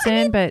cream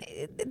person, but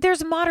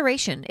there's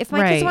moderation. If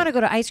my Right. kids want to go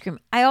to ice cream,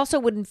 I also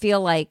wouldn't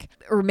feel like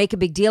or make a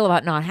big deal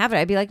about not having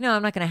it. I'd be like, no,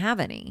 I'm not going to have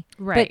any.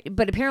 Right.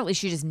 But apparently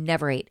she just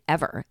never ate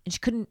ever. And she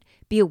couldn't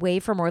be away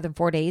for more than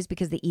 4 days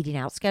because of the eating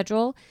out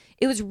schedule.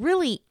 It was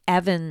really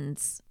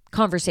Evan's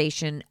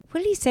conversation.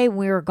 What did he say when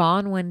we were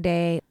gone one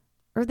day?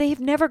 Or they have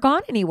never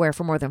gone anywhere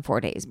for more than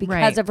 4 days because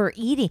Right. of her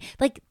eating.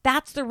 Like,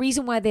 that's the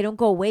reason why they don't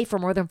go away for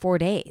more than 4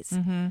 days.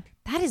 Mm-hmm.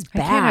 That is I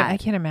bad.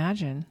 can't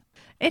imagine.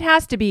 It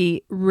has to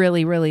be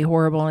really, really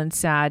horrible and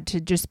sad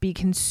to just be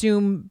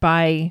consumed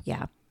by,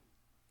 Yeah.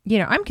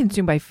 I'm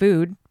consumed by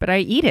food, but I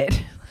eat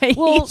it. I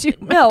Well, eat too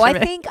much no, of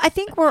it. I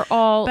think we're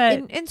all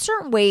But- in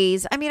certain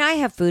ways. I mean, I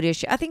have food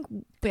issues. I think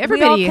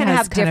everybody we all can has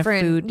have kind of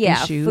different food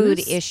issues. food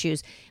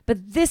issues.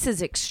 But this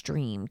is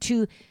extreme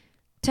to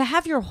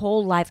have your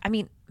whole life. I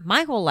mean,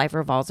 my whole life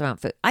revolves around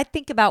food. I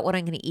think about what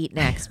I'm going to eat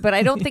next, but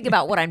I don't think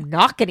about what I'm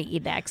not going to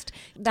eat next.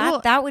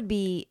 That would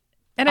be.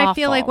 And I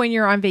feel like awful. when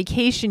you're on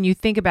vacation, you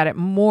think about it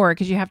more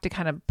because you have to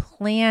kind of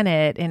plan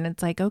it. And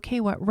it's like, okay,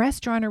 what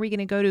restaurant are we going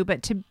to go to?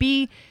 But to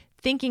be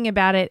thinking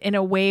about it in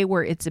a way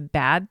where it's a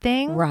bad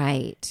thing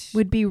right.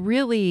 would be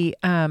really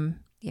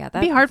Yeah,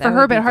 be hard for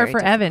her, but hard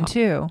for Evan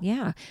too.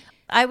 Yeah.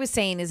 I was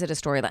saying, is it a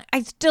storyline?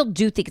 I still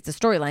do think it's a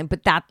storyline, but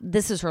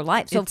this is her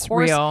life. So It's of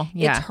course, real.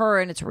 Yeah. it's her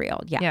and it's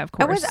real. Yeah. Yeah, of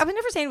I was course.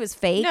 never saying it was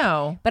fake.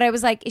 No. But I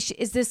was like,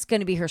 is this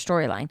going to be her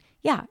storyline?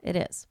 Yeah, it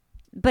is.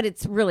 But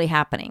it's really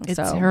happening. It's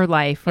so her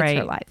life, right? It's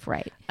her life,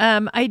 right?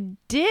 I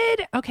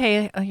did.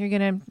 Okay, you're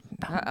gonna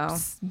Uh-oh.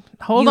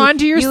 hold on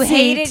to your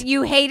seat.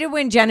 You hated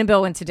when Jen and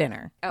Bill went to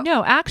dinner. Oh.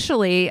 No,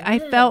 actually, I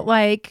felt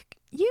like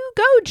you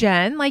go,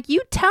 Jen. Like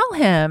you tell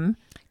him.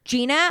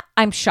 Gina,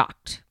 I'm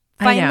shocked.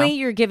 I know. Finally,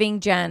 you're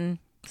giving Jen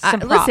some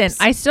props.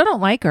 Listen, I still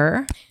don't like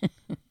her,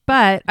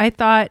 but I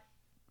thought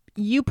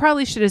you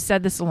probably should have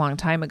said this a long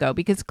time ago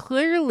because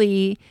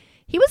clearly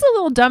he was a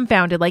little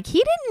dumbfounded. Like he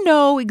didn't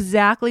know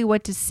exactly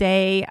what to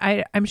say.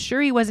 I'm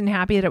sure he wasn't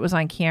happy that it was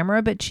on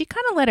camera, but she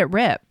kind of let it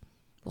rip.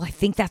 Well, I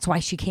think that's why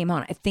she came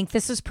on. I think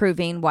this is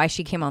proving why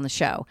she came on the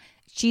show.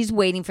 She's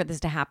waiting for this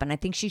to happen. I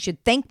think she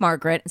should thank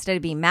Margaret instead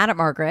of being mad at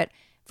Margaret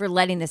for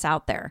letting this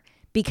out there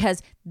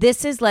because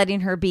this is letting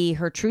her be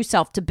her true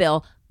self to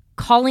Bill,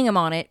 calling him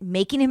on it,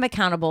 making him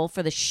accountable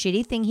for the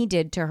shitty thing he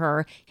did to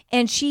her.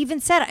 And she even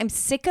said, I'm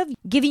sick of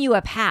giving you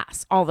a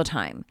pass all the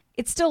time.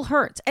 It still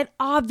hurts. And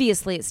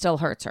obviously it still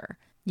hurts her.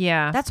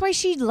 Yeah. That's why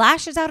she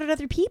lashes out at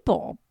other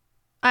people.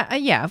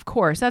 Yeah, of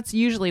course. That's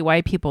usually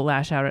why people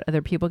lash out at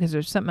other people because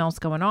there's something else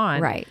going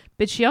on. Right.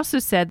 But she also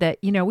said that,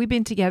 we've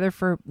been together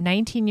for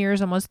 19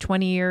 years, almost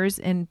 20 years.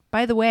 And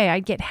by the way,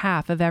 I'd get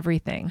half of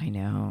everything. I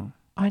know.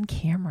 On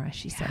camera,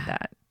 she said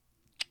that.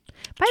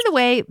 By the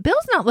way,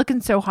 Bill's not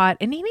looking so hot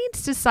and he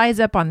needs to size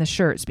up on the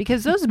shirts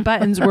because those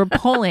buttons were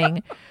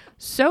pulling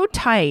so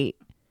tight.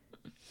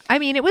 I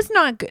mean, it was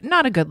not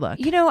a good look.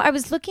 I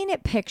was looking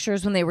at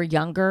pictures when they were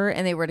younger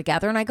and they were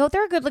together, and I go,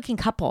 they're a good-looking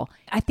couple.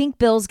 I think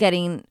Bill's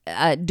doing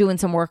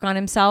some work on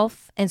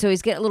himself, and so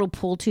he's getting a little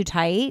pulled too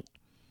tight.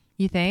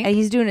 You think?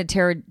 He's doing a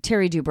Terry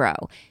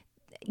Dubrow.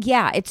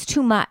 Yeah, it's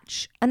too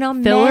much. And now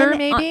Filler,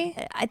 maybe?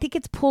 I think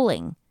it's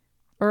pulling,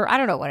 or I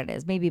don't know what it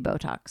is. Maybe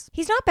Botox.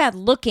 He's not bad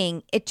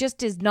looking. It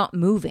just is not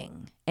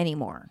moving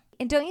anymore.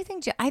 And don't you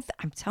think? I'm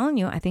telling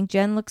you, I think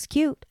Jen looks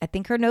cute. I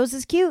think her nose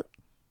is cute.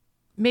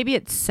 Maybe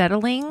it's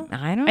settling.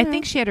 I don't know. I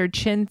think she had her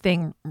chin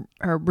thing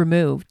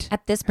removed.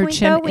 At this Her point,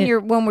 chin- though,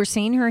 when we're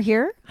seeing her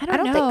here, I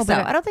don't know, think so.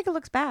 but I don't think it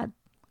looks bad.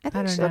 I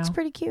think don't she looks know.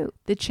 pretty cute.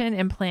 The chin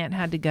implant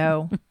had to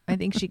go. I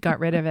think she got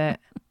rid of it.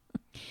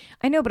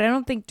 I know, but I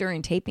don't think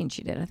during taping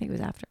she did. I think it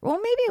was after. Well,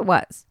 maybe it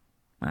was.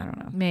 I don't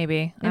know.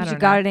 Maybe. I Maybe don't she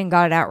got know. it in,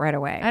 got it out right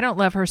away. I don't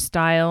love her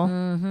style.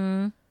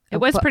 Mm-hmm. It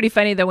was pretty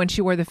funny though when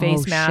she wore the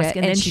face mask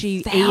and then she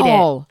ate it.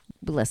 fell.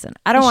 Listen,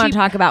 I don't want to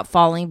talk about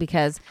falling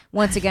because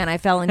once again I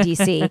fell in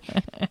DC.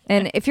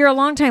 And if you're a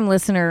longtime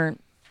listener,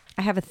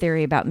 I have a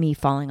theory about me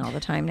falling all the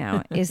time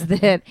now. Is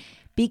that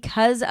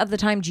because of the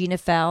time Gina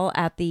fell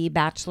at the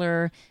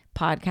Bachelor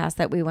podcast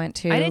that we went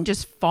to? I didn't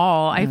just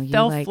fall. I you,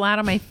 fell like- flat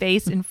on my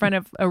face in front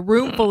of a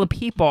room full of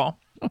people.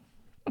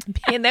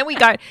 And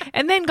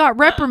then got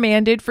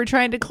reprimanded for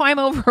trying to climb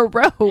over a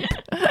rope.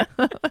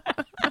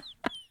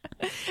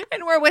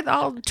 And we're with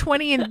all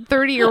 20 and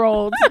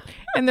 30-year-olds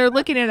and they're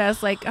looking at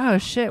us like, oh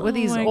shit, with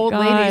these my old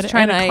God. ladies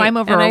trying to climb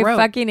over and a rope.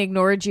 I fucking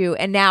ignored you,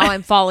 and now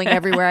I'm falling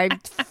everywhere. I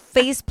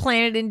face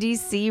planted in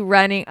DC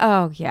running.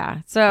 Oh yeah,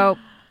 so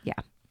yeah,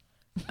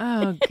 Oh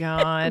I'm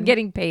God.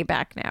 getting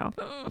payback now.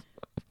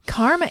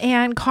 Karma,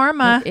 Ann,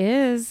 karma. It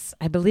is.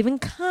 I believe in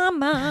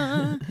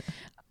karma.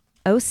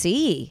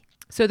 OC.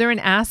 So they're in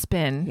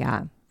Aspen.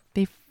 Yeah.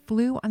 They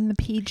flew on the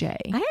PJ.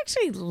 I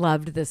actually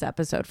loved this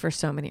episode for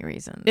so many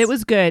reasons. It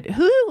was good.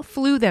 Who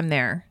flew them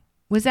there?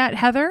 Was that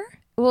Heather?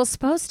 well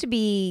supposed to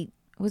be.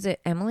 Was it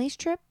Emily's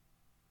trip?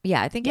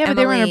 Yeah, I think. Yeah, but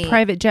they were on a Emily-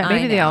 private jet.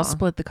 Maybe I they all know.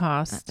 split the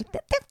cost.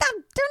 They're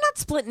not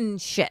splitting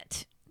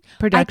shit.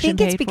 Production I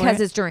think it's paid for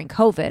because it. it's during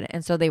COVID,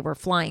 and so they were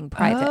flying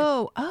private.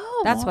 Oh,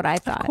 That's what I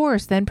thought. Of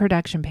course, then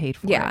production paid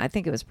for Yeah, it. I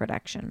think it was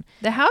production.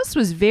 The house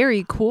was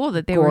very cool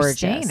that they were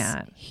staying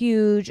at.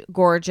 Huge,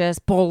 gorgeous,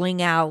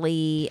 bowling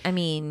alley. I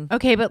mean,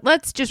 Okay, but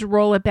let's just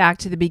roll it back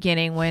to the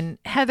beginning when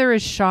Heather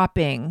is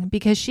shopping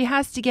because she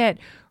has to get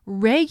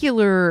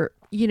regular,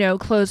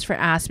 clothes for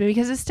Aspen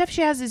because the stuff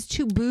she has is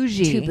too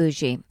bougie. too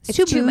bougie. It's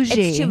too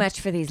bougie. It's too much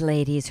for these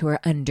ladies who are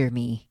under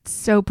me.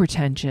 So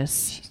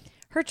pretentious.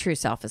 Her true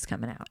self is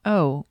coming out.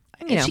 Oh,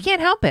 You know. she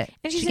can't help it.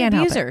 And she's she an can't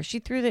help it.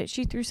 abuser.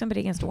 She threw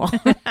somebody against a wall.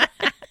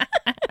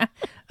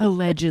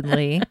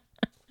 Allegedly.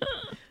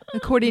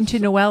 According to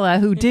Noella,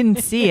 who didn't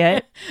see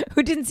it.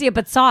 Who didn't see it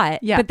but saw it,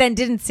 Yeah. but then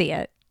didn't see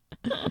it.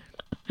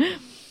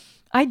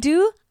 I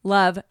do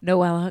love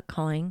Noella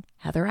calling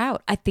Heather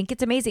out. I think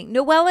it's amazing.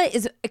 Noella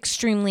is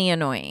extremely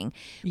annoying,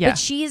 Yeah. but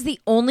she is the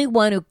only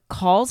one who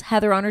calls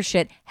Heather on her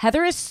shit.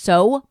 Heather is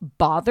so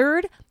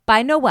bothered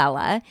by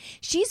Noella.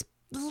 She's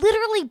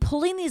literally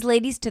pulling these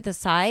ladies to the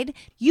side.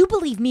 You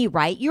believe me,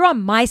 right? You're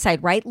on my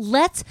side, right?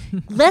 Let's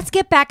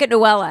get back at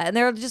Noella. And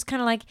they're just kind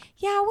of like,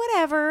 yeah,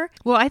 whatever.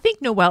 Well, I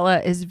think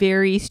Noella is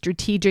very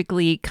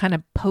strategically kind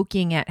of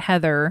poking at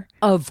Heather.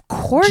 Of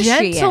course she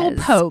Gentle is.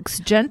 pokes.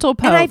 Gentle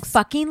pokes. And I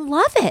fucking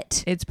love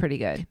it. It's pretty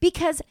good.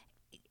 Because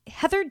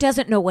Heather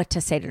doesn't know what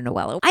to say to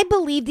Noella. I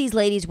believe these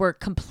ladies were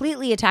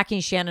completely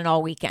attacking Shannon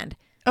all weekend.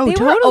 Oh, They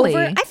were totally. over-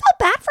 I felt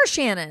bad for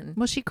Shannon.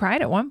 Well, she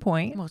cried at one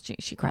point. Well,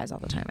 she cries all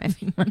the time.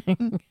 I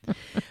mean,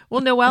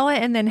 Well, Noella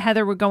and then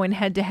Heather were going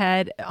head to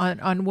head on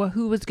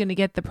who was going to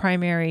get the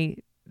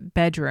primary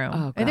bedroom.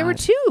 Oh, and there were God.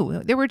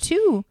 two. There were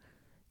two.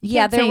 You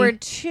yeah, can't there say- were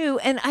two.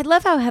 And I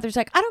love how Heather's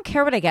like, I don't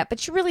care what I get, but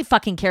she really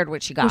fucking cared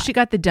what she got. Well, she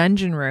got the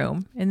dungeon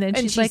room. And then And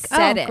she's she like,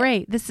 said oh, it.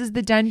 great. This is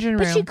the dungeon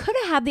but room. she could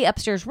have had the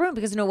upstairs room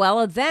because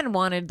Noella then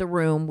wanted the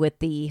room with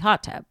the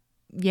hot tub.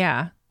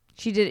 Yeah.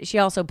 She did. She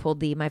also pulled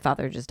the "My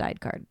father just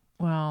died" card.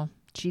 Well,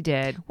 she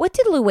did. What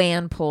did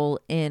Luann pull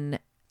in?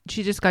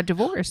 She just got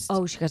divorced.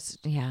 Oh, she got was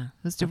was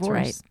That's divorced.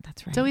 right.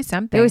 That's right. It's always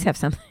something. They always have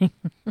something.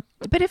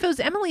 But if it was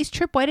Emily's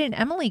trip, why didn't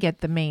Emily get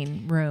the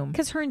main room?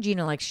 Because her and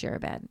Gina like share a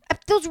bed.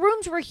 Those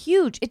rooms were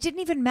huge. It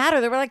didn't even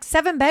matter. There were like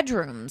 7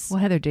 bedrooms. Well,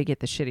 Heather did get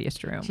the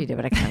shittiest room. She did,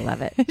 but I kind of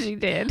love it. She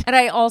did. And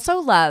I also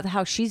love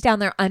how she's down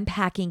there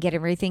unpacking, getting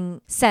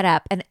everything set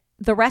up. And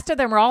the rest of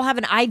them are all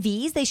having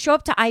IVs. They show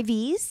up to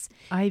IVs.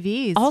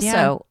 IVs. Also,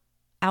 yeah.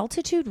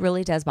 altitude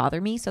really does bother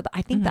me. So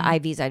I think the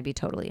IVs I'd be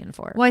totally in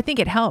for. Well, I think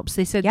it helps.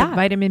 They said Yeah. the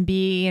vitamin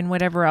B and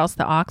whatever else,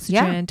 the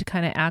oxygen Yeah. to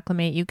kind of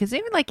acclimate you. Because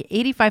even like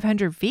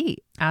 8,500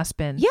 feet,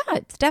 Aspen. Yeah,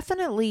 it's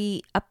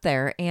definitely up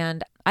there.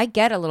 And I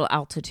get a little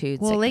altitude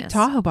Well, Lake sickness.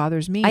 Tahoe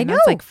bothers me. I and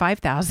That's know. like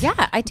 5,000.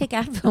 Yeah, I take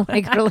Advil when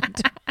I go to Lake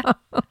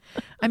Tahoe.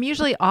 I'm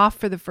usually off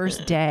for the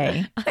first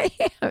day. I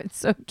am. It's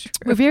so true.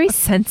 We're very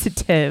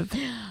sensitive.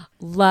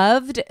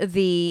 Loved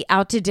the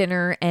out to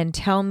dinner and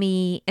tell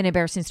me an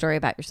embarrassing story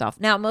about yourself.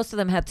 Now, most of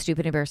them had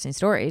stupid, embarrassing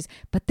stories,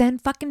 but then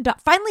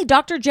finally,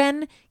 Dr.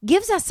 Jen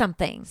gives us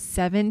something.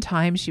 7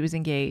 times she was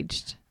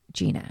engaged.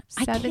 Gina,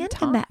 I 7 can't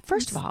times. imagine.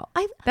 First of all,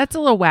 That's a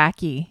little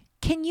wacky.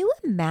 can you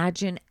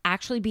imagine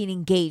actually being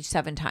engaged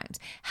 7 times?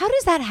 How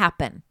does that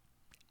happen?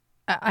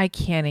 I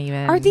can't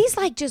even. Are these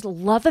like just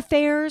love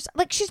affairs?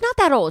 Like, she's not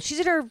that old. She's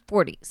in her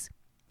 40s.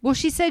 Well,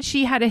 she said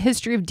she had a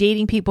history of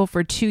dating people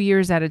for 2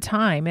 years at a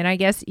time. And I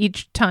guess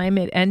each time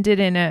it ended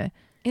in a...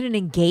 In an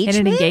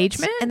engagement?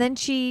 engagement? And then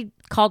she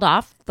called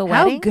off the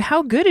wedding?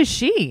 How good is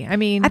she? I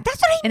mean, That's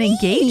what I an mean.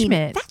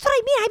 engagement. That's what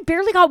I mean. I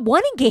barely got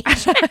one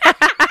engagement.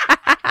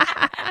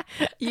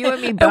 You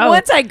and me And both.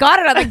 once I got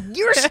it, I'm like,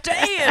 you're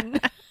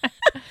staying.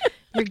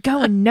 You're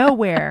going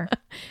nowhere.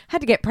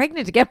 Had to get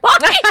pregnant to get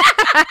mine.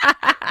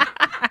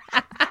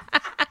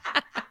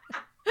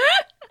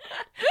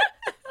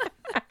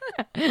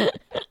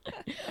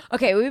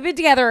 Okay, we've been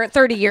together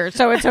 30 years,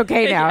 so it's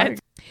okay now.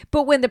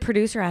 But when the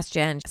producer asked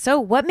Jen, so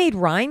what made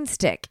Ryan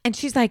stick? And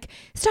she's like,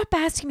 stop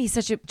asking me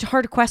such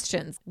hard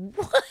questions.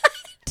 What?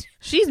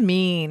 She's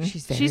mean.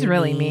 She's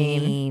really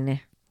mean.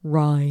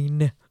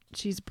 Ryan.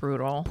 She's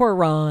brutal. Poor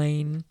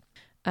Ryan.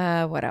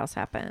 What else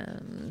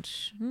happened?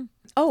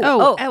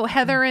 Oh,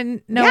 Heather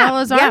and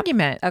Noella's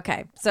argument.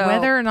 Okay, so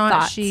whether or not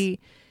thoughts.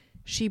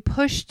 she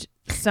pushed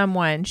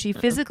someone, she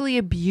physically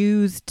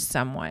abused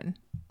someone.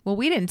 Well,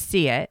 we didn't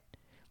see it.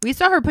 We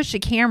saw her push the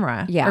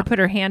camera. Yeah. Or put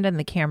her hand on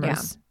the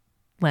camera's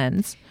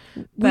lens.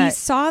 we But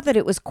saw that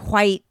it was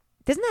quite.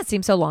 Doesn't that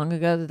seem so long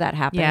ago that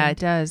happened? yeah, it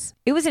does.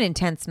 It was an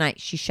intense night.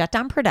 She shut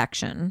down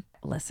production.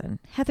 Listen,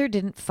 Heather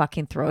didn't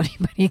fucking throw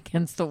anybody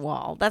against the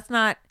wall. That's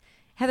not.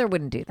 Heather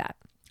wouldn't do that.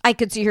 I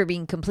could see her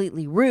being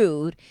completely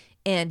rude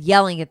and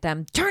yelling at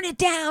them, turn it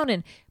down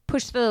and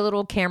push the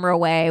little camera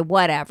away,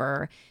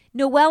 whatever.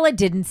 Noella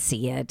didn't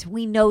see it.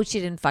 We know she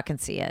didn't fucking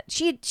see it.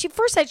 She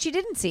first said she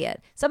didn't see it.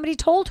 Somebody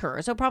told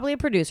her. So probably a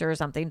producer or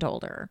something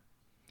told her.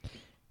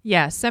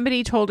 Yeah,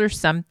 somebody told her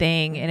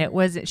something and it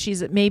was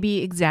she's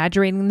maybe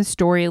exaggerating the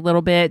story a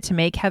little bit to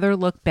make Heather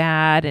look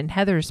bad, and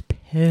Heather's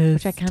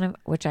pissed. Which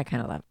I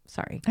kind of love.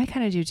 Sorry. I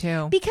kind of do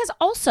too. Because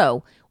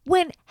also,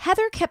 when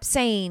Heather kept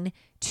saying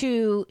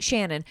to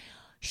Shannon,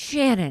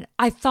 Shannon,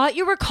 I thought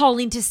you were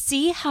calling to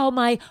see how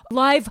my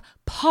live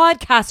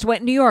podcast went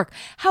in New York.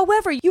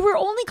 However, you were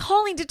only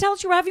calling to tell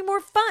us you were having more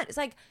fun. It's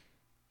like,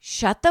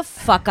 shut the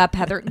fuck up,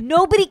 Heather.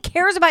 Nobody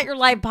cares about your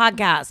live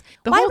podcast.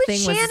 The Why whole would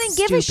thing was Shannon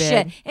give a shit?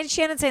 stupid. And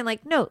Shannon saying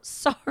like, no,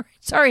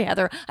 sorry,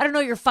 Heather. I don't know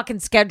your fucking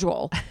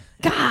schedule.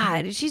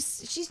 God, she's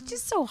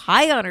just so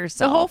high on The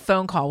herself. whole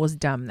phone call was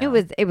dumb, though.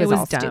 it was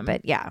all dumb.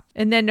 stupid. Yeah.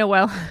 And then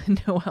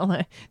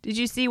Noella, did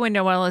you see when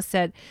Noella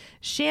said,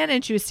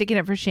 Shannon, she was sticking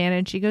up for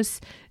Shannon. She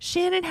goes,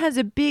 Shannon has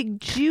a big,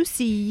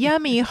 juicy,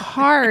 yummy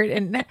heart.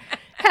 And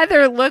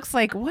Heather looks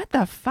like, what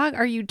the fuck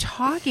are you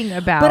talking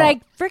about? But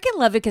I freaking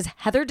love it because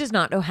Heather does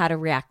not know how to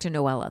react to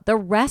Noella. The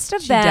rest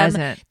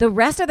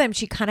of them,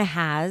 she kind of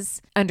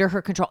has under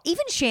her control.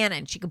 Even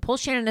Shannon, she can pull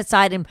Shannon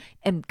aside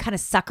and kind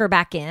of suck her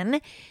back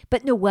in.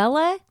 But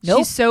Noella, nope.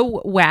 She's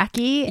so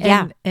wacky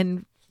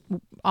and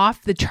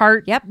off the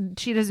chart. Yep.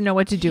 She doesn't know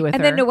what to do with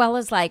And her. then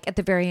Noella's like, at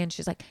the very end,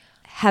 she's like,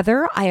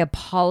 Heather, I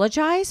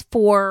apologize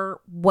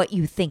for what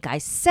you think I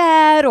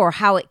said or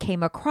how it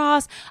came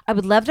across. I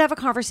would love to have a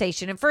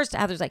conversation. And first,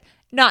 Heather's like,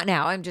 not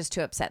now. I'm just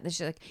too upset. And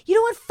she's like, you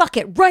know what? Fuck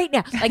it right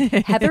now. Like,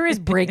 Heather is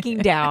breaking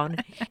down.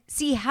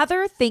 See,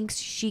 Heather thinks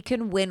she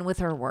can win with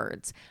her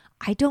words.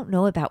 I don't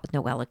know about with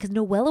Noella because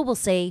Noella will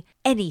say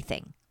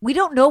anything. We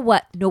don't know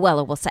what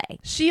Noella will say.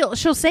 She'll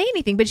say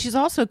anything, but she's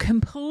also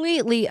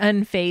completely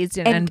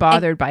unfazed and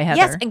unbothered by Heather.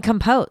 Yes, and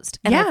composed.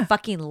 And I Yeah.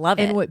 fucking love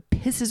it. And what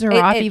pisses her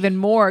off even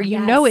more, you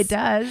know it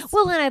does.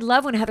 Well, and I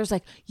love when Heather's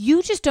like,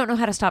 you just don't know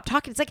how to stop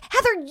talking. It's like,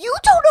 Heather, you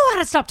don't know how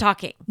to stop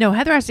talking. No,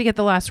 Heather has to get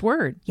the last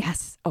word.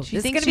 Yes. Oh, She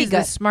this is thinks going to be she's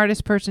good. the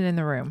smartest person in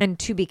the room. And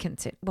to be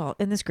considered, well,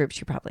 in this group,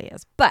 she probably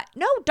is. But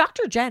no,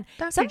 Dr. Jen.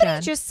 Dr. Somebody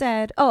Jen. just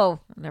said, oh,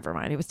 never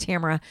mind. It was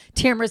Tamara.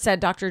 Tamara said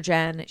Dr.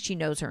 Jen, she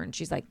knows her. And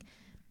she's like,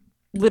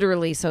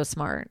 literally so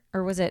smart.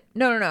 Or was it?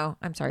 No.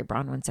 I'm sorry.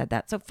 Bronwyn said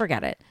that. So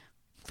forget it.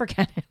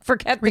 Forget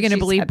We're going to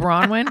believe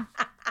Bronwyn?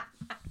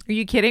 Are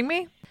you kidding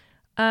me?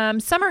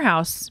 Summer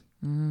House.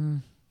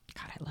 God,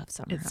 I love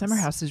Summer House. Summer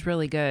House is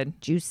really good.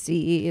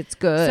 Juicy. It's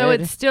good. So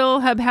it's still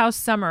Hub House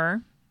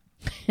Summer.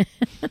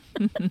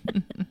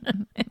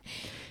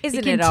 Isn't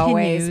it it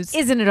always? continues.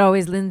 Isn't it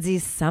always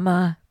Lindsay's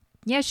summer?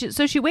 Yeah,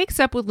 so she wakes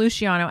up with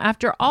Luciano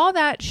after all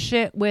that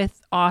shit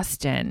with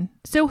Austin.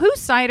 So whose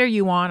side are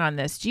you on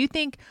this? Do you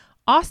think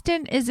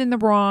Austin is in the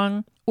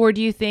wrong, or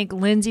do you think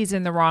Lindsay's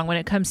in the wrong when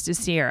it comes to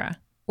Sierra?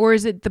 Or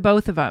is it the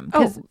both of them?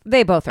 Oh,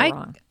 they both are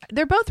wrong.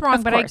 They're both wrong,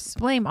 Of but course. I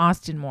blame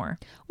Austin more.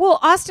 Well,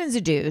 Austin's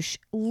a douche.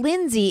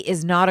 Lindsay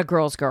is not a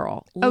girl's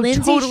girl. Oh,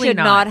 Lindsay totally should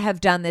not. not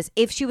have done this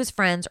if she was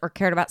friends or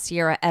cared about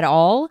Sierra at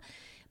all.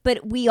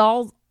 But we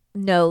all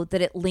know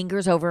that it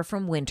lingers over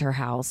from Winter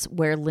House,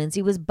 where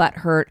Lindsay was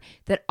butthurt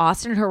that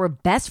Austin and her were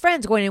best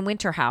friends going in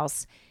Winter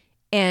House.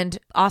 And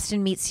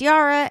Austin meets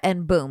Sierra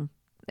and boom,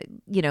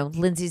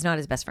 Lindsay's not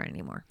his best friend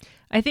anymore.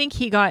 I think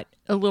he got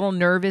a little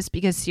nervous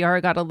because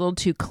Sierra got a little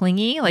too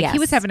clingy. Like he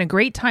was Yes. having a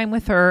great time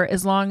with her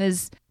as long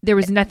as there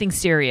was nothing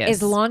serious.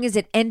 As long as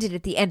it ended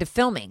at the end of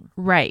filming.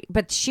 Right.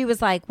 But she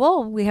was like,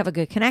 well, we have a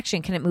good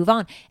connection. Can it move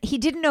on? He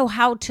didn't know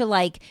how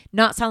to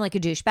not sound like a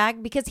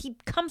douchebag because he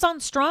comes on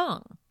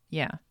strong.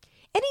 Yeah.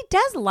 And he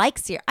does like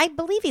Sierra. I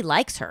believe he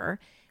likes her,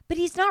 but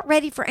he's not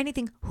ready for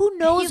anything. Who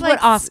knows He what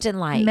likes Austin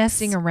likes?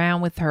 messing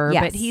around with her,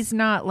 Yes. but he's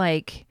not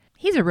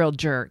he's a real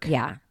jerk.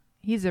 Yeah.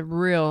 He's a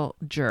real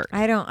jerk.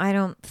 I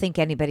don't think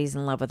anybody's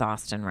in love with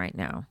Austin right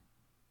now.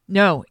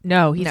 No,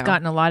 he's No.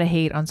 gotten a lot of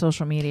hate on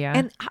social media.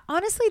 And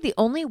honestly, the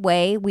only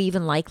way we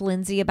even like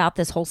Lindsay about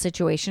this whole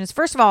situation is,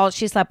 first of all,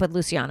 she slept with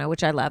Luciano,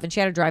 which I love, and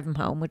she had to drive him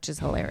home, which is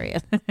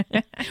hilarious.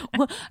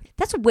 Well,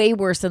 that's way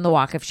worse than the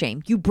walk of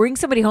shame. You bring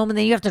somebody home and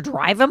then you have to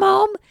drive him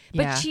home?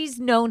 But Yeah. she's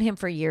known him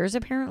for years,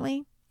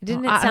 apparently.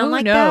 Didn't it sound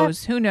like who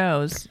knows? Who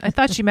knows? I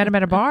thought she met him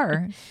at a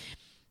bar.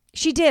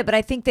 She did, but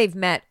I think they've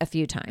met a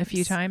few times. A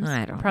few times?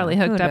 I don't Probably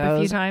know. hooked Who up a few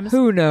knows? times.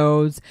 Who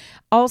knows?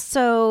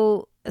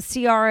 Also,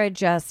 Ciara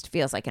just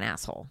feels like an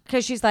asshole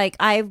because she's like,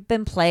 I've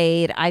been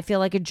played. I feel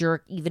like a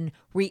jerk even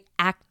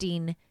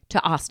reacting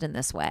to Austin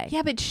this way.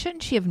 Yeah, but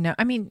shouldn't she have known?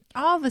 I mean,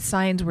 all the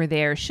signs were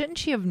there. Shouldn't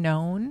she have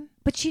known?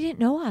 But she didn't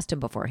know Austin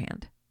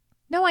beforehand.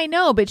 No, I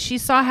know, but she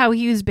saw how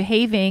he was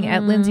behaving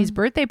at Lindsay's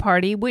birthday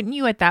party. Wouldn't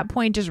you at that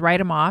point just write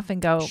him off and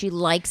go, She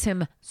likes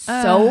him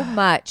so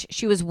much.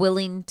 She was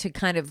willing to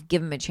kind of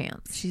give him a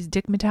chance. she's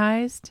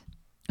dickmatized?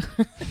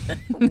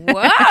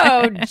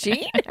 Whoa,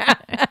 Gina.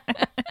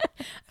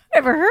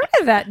 Never heard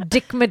of that.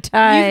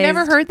 Dickmatized. You've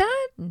never heard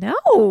that?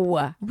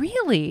 No.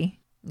 Really?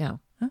 No.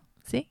 Huh?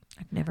 See?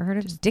 I've never heard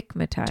of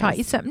dickmatized. Taught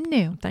you something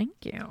new. Thank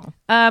you.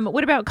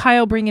 What about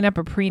Kyle bringing up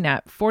a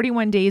prenup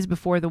 41 days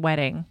before the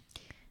wedding?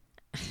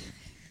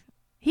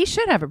 He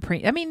should have a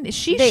prenup. I mean,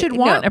 she should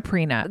want a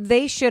prenup.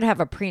 They should have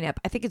a prenup.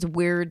 I think it's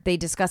weird. They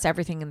discuss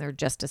everything and they're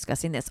just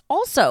discussing this.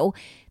 Also,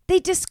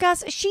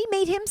 she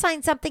made him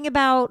sign something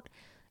about,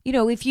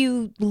 if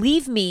you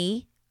leave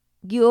me,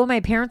 you owe my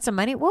parents some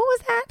money. What was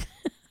that?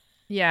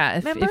 Yeah,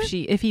 Remember?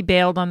 if he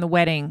bailed on the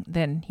wedding,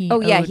 then he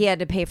Yeah, he had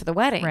to pay for the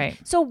wedding. Right.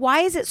 So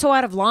why is it so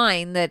out of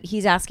line that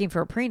he's asking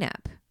for a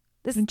prenup?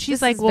 And she's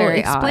this like, is well, very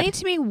explain odd.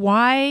 to me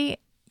why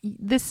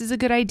this is a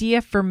good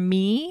idea for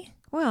me.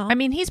 Well, I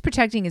mean, he's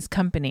protecting his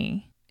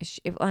company.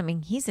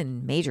 he's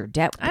in major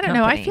debt with I the don't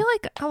know. I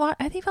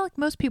company. feel like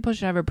most people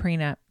should have a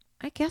prenup,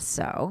 I guess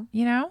so.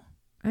 you know?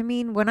 I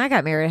mean, when I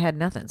got married, I had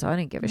nothing, so I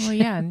didn't give a Well, shit.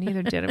 yeah,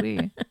 neither did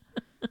we.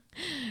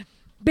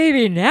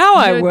 Baby, now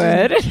I You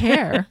would. didn't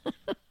care.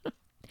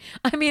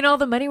 I mean, all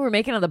the money we're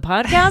making on the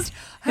podcast,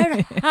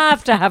 I'd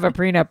have to have a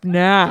prenup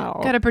now.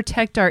 Got to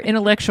protect our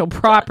intellectual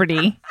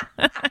property.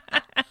 I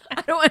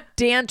don't want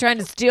Dan trying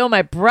to steal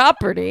my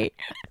property.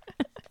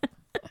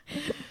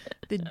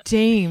 The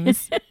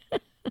dames.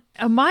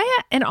 Maya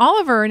and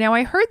Oliver, now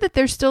I heard that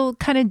they're still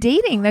kind of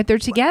dating, that they're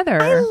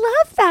together. I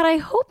love that. I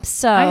hope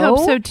so. I hope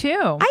so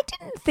too. I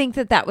didn't think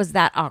that was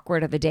that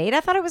awkward of a date. I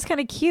thought it was kind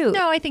of cute.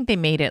 No, I think they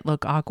made it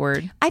look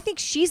awkward. I think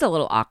she's a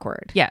little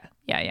awkward. Yeah.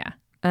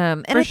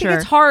 And For I think sure.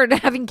 it's hard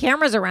having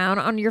cameras around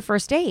on your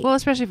first date. Well,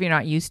 especially if you're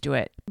not used to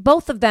it.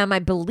 Both of them, I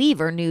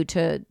believe, are new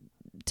to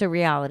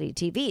reality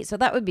TV, so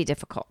that would be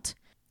difficult.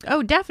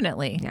 Oh,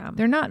 definitely. Yeah.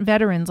 They're not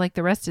veterans like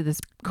the rest of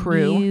this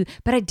crew. New.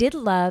 But I did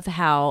love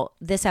how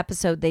this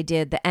episode they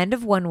did the end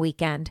of one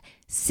weekend,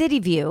 city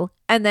view,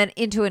 and then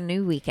into a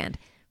new weekend.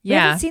 We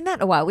Yeah. haven't seen that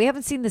in a while. We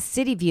haven't seen the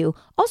city view.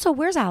 Also,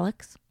 where's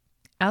Alex?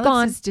 Alex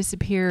Gone. has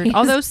disappeared. He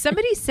Although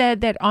somebody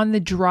said that on the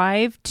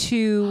drive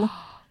to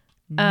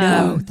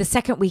No, the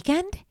second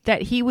weekend.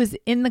 that he was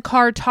in the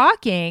car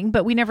talking,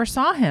 but we never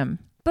saw him.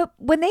 But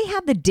when they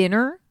had the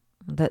dinner,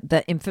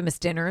 the infamous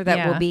dinner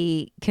that will Yeah.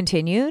 be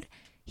continued,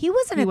 he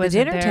wasn't He at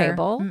wasn't the dinner there.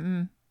 table.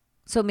 Mm-mm.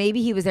 So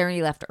maybe he was there and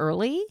he left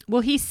early.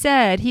 Well, he's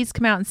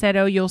come out and said,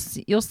 "Oh, you'll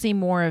see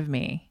more of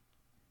me."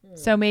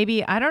 So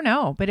maybe I don't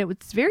know, but it was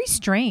very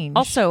strange.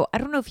 Also, I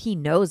don't know if he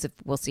knows if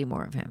we'll see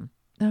more of him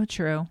oh,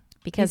 true,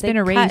 because he's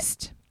been they cut-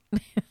 erased.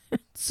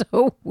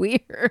 So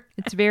weird.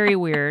 It's very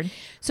weird.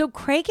 So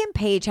Craig and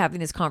Paige having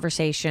this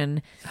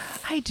conversation.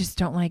 I just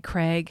don't like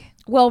Craig.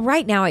 Well,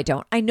 right now I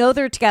don't. I know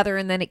they're together,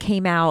 and then it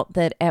came out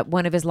that at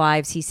one of his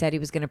lives he said he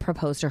was going to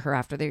propose to her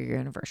after their year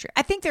anniversary.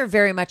 I think they're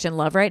very much in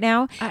love right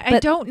now. I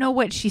but- don't know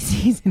what she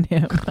sees in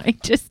him. I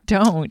just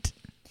don't.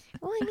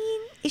 Well, I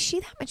mean, is she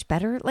that much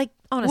better? Like,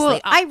 honestly, Well,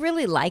 I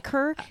really like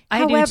her.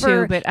 I do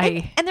too, but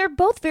and they're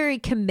both very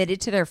committed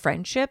to their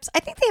friendships.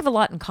 I think they have a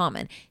lot in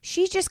common.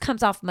 She just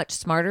comes off much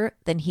smarter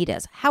than he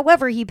does.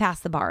 However, he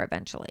passed the bar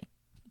eventually.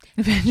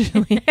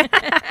 Eventually.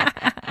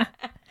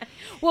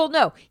 Well,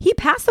 no, he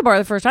passed the bar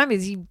the first time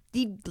because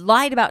he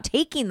lied about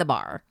taking the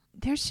bar.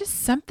 There's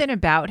just something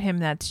about him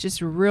that's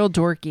just real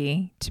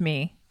dorky to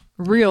me.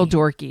 Real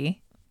dorky.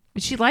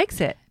 But she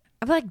likes it.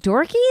 I'm like,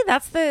 dorky?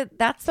 That's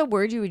the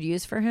word you would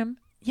use for him?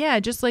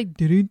 Yeah, just like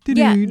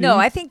Yeah, no,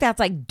 I think that's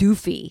like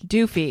doofy.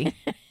 doofy.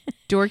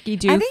 Dorky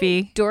I doofy.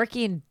 think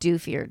dorky and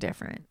doofy are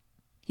different.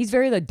 He's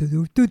very like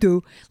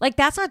do. Like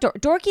that's not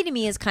dorky to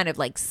me is kind of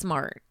like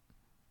smart.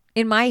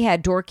 In my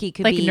head, dorky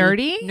could Like be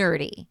nerdy?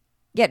 Nerdy.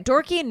 Yeah,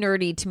 dorky and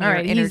nerdy to me All are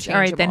right, interchangeable.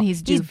 all right, then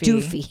he's He's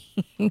doofy.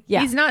 doofy.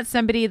 Yeah. He's not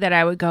somebody that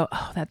I would go,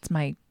 "Oh, that's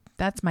my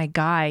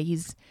guy."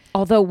 He's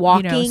Although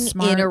walking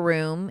smart. in a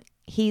room,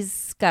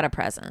 he's got a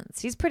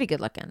presence. He's pretty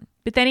good looking.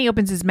 but then he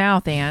opens his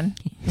mouth, Anne.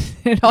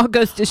 It all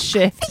goes to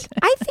shit.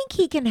 I think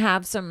he can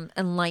have some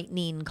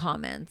enlightening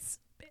comments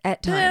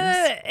at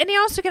times. And he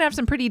also can have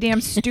some pretty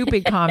damn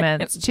stupid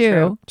comments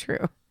too.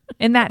 True.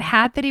 And that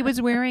hat that he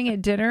was wearing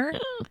at dinner,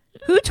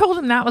 who told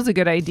him that was a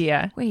good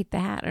idea? Wait, the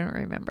hat, I don't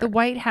remember. The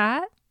white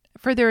hat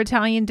for their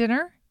Italian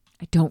dinner?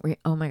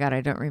 Oh my God, I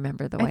don't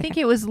remember the white I think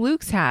hat. it was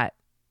Luke's hat.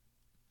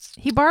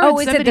 He borrowed Oh,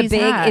 is it the somebody's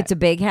big? hat. It's a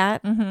big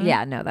hat. Mhm.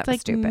 Yeah, no, that It's was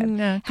like, stupid.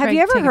 no, Have Craig,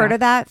 you ever take it heard off. of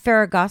that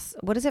Ferragosto?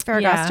 What is it,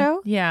 Ferragosto?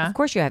 Yeah. Of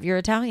course you have. You're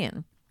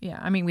Italian. Yeah,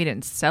 I mean, we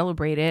didn't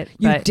celebrate it,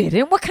 You but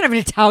didn't? What kind of an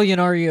Italian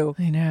are you?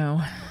 I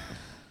know.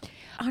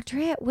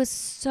 Andrea was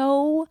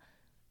so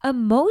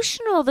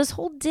emotional this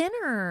whole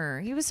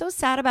dinner. He was so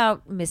sad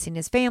about missing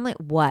his family.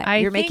 What?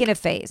 You're making a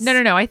face.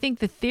 No. I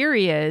think my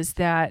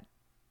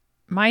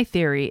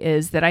theory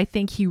is that I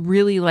think he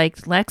really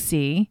liked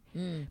Lexi,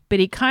 but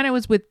he kind of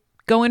was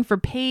going for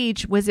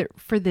Paige. Was it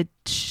for the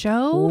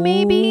show,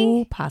 maybe?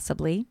 Ooh,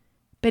 possibly.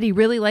 But he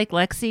really liked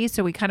Lexi,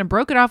 so we kind of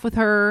broke it off with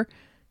her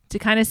to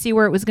kind of see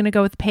where it was going to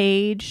go with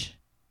Paige.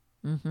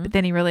 Mm-hmm. But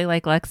then he really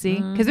liked Lexi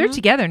because they're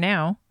together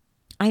now.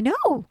 I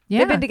know. Yeah.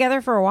 They've been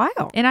together for a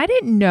while. And I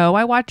didn't know.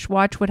 I watch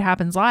What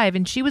Happens Live,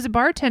 and she was a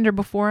bartender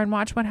before on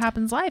Watch What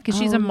Happens Live because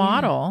she's Oh, a yeah.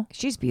 model.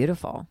 She's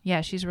beautiful.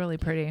 Yeah, she's really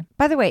pretty.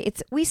 By the way,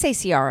 we say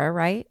Ciara,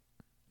 right?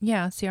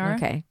 Yeah, Ciara.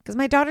 Okay. Because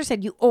my daughter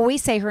said you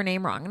always say her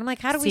name wrong. And I'm like,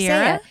 how do we say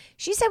Sierra? it?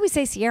 She said we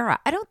say Sierra.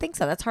 I don't think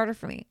so. That's harder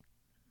for me.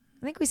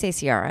 I think we say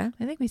Ciara.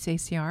 I think we say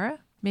Ciara.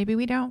 Maybe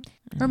we don't.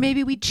 Or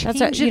maybe we change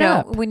That's what, it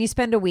up. when you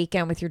spend a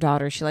weekend with your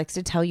daughter, she likes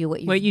to tell you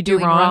what You do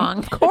doing wrong.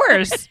 Of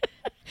course.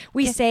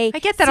 We say I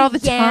get that all the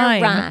Sierra.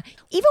 time.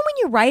 Even when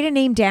you write a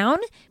name down,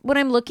 when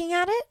I'm looking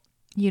at it,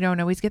 You don't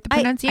always get the I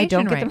pronunciation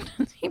don't right. get the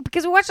pronunciation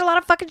because we watch a lot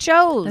of fucking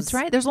shows. That's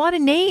right. There's a lot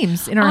of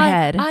names in our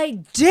head. I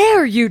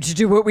dare you to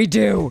do what we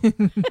do.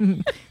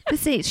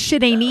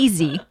 Shit ain't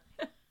easy.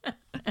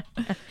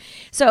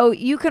 So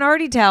you can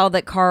already tell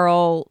that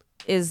Carl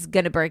is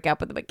going to break up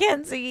with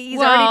Mackenzie. He's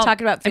already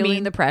talking about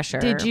feeling the pressure.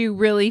 Did you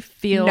really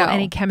feel No.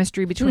 any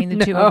chemistry between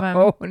the two of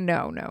them?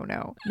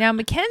 No. Now,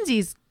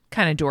 Mackenzie's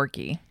kind of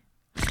dorky.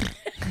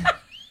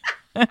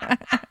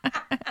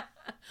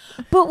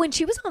 But when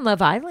she was on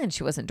Love Island,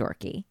 she wasn't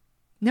dorky.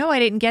 No, I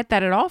didn't get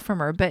that at all from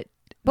her. But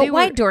Why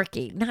were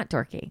dorky? Not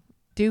dorky.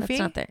 doofy, That's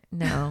not there.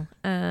 No.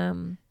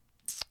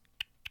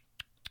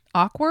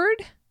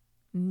 awkward.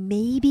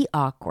 Maybe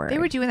awkward. They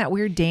were doing that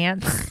weird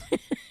dance.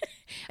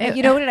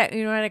 You know what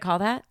I call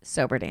that?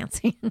 Sober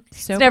dancing.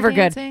 It's Sober never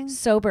dancing? good.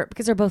 Sober,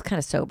 because they're both kind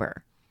of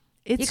sober.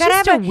 It's You gotta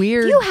just have a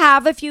weird. You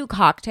have a few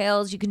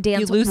cocktails, you can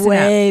dance loosen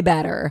way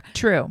better.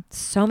 True.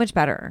 So much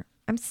better.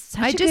 I'm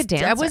such a good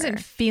dancer. I wasn't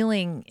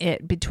feeling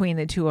it between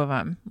the two of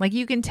them. Like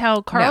you can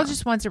tell, Carl No.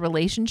 just wants a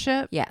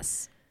relationship.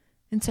 Yes.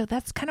 And so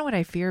that's kind of what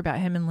I fear about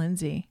him and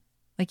Lindsay.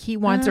 Like he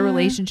wants a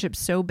relationship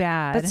so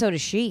bad. But so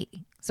does she.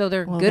 So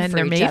they're Well, good then for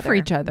they're each made other. for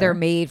each other. They're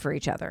made for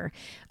each other.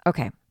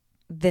 Okay.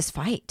 This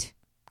fight,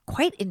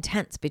 quite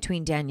intense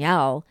between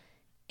Danielle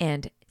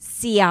and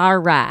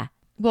Ciara.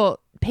 Well,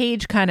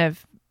 Paige kind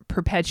of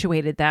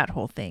perpetuated that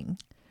whole thing.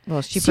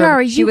 Well, she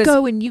was,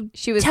 go and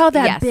she was tell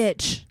that yes,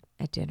 bitch.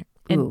 at dinner.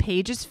 And Ooh.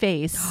 Paige's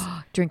face.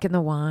 Drinking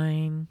the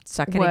wine,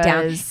 sucking it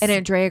down, and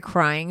Andrea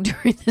crying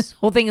during this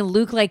whole thing, and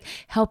Luke like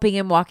helping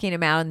him, walking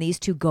him out, and these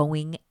two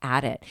going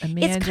at it.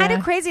 Amanda. It's kind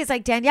of crazy. It's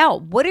like, Danielle,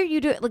 what are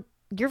you doing? Like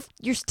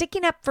you're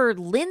sticking up for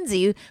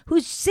Lindsay,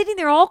 who's sitting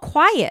there all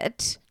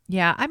quiet.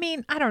 Yeah, I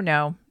mean, I don't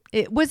know.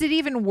 Was it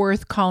even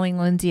worth calling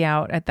Lindsay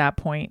out at that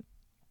point?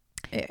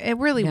 It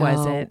really No.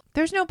 wasn't.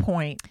 There's no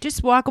point.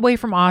 Just walk away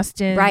from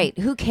Austin. Right.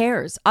 Who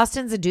cares?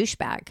 Austin's a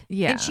douchebag.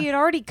 Yeah. And she had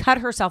already cut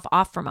herself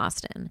off from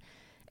Austin.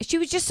 She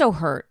was just so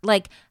hurt.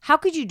 Like, how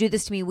could you do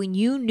this to me when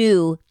you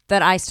knew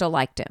that I still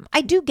liked him?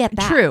 I do get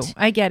that. True.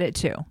 I get it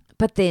too.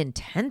 But the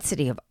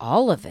intensity of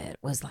all of it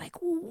was like,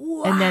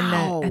 wow. And then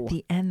at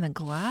the end, the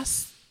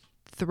glass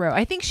throw.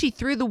 I think she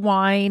threw the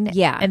wine.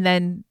 Yeah. And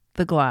then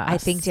the glass. I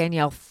think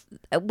Danielle,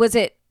 was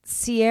it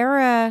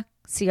Ciara?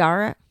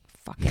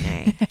 Fucking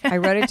A. I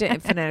wrote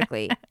it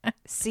phonetically.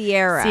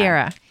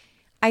 Ciara.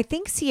 I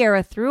think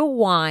Ciara threw a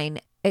wine.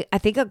 I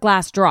think a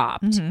glass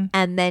dropped. Mm-hmm.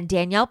 And then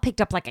Danielle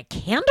picked up like a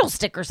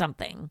candlestick or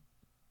something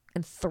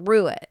and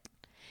threw it.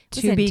 It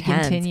was To be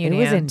intense. continued. It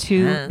was Ann. To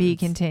intense. be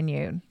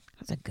continued.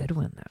 That's a good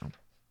one, though.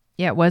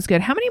 Yeah, it was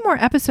good. How many more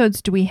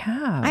episodes do we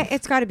have?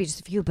 It's got to be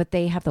just a few, but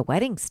they have the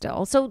wedding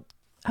still. So,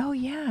 Oh,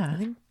 yeah.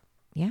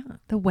 yeah.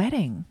 The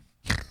wedding.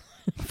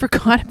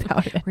 Forgot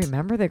about it.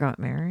 Remember they got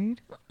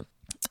married?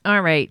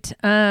 All right.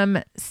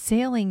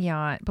 Sailing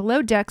yacht.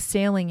 Below deck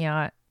sailing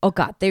yacht. Oh,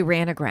 God. They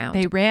ran aground.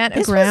 They ran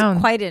this aground.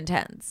 was quite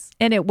intense.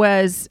 And it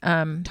was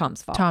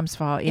Tom's fault. Tom's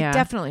fault. Yeah. It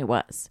definitely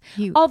was.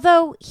 He-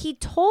 Although he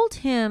told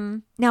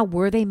him, now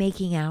were they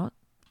making out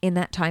in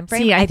that time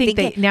frame? See, I think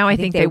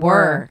they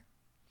were.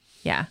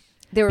 Yeah.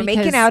 They were Because-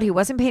 making out. He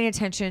wasn't paying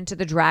attention to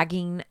the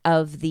dragging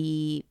of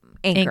the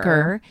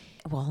anchor.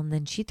 Well, and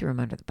then she threw him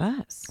under the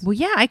bus. Well,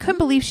 yeah, I couldn't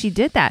believe she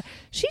did that.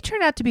 She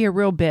turned out to be a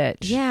real bitch.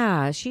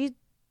 Yeah,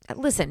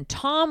 listen,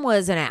 Tom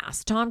was an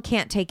ass. Tom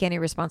can't take any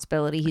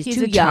responsibility. He's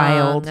too a young.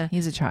 child.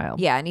 He's a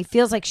child. Yeah, and he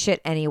feels like shit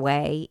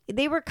anyway.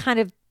 They were kind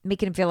of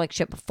making him feel like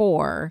shit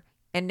before,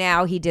 and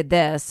now he did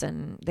this,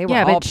 and they were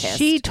all but pissed.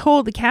 she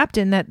told the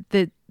captain that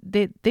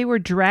they were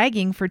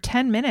dragging for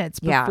 10 minutes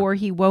Yeah. before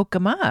he woke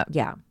him up.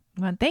 Yeah.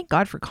 Well, thank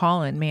God for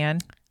Colin, man.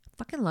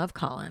 Fucking love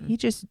Colin. He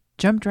just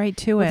jumped right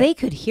to Well, it. they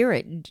could hear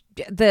it.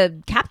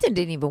 The captain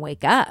didn't even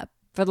wake up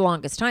for the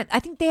longest time. I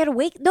think they had to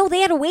wake. No, they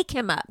had to wake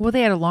him up. Well,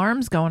 they had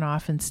alarms going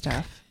off and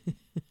stuff.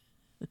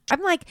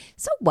 I'm like,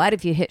 so what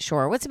if you hit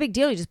shore? What's the big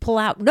deal? You just pull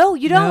out. No,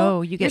 you don't.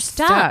 No, you You're get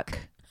stuck.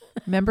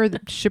 Remember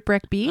the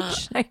shipwreck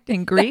beach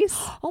in Greece?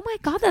 Oh my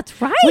God,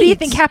 that's right. What do you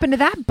think happened to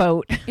that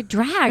boat? It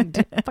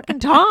dragged fucking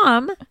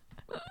Tom.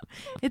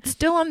 It's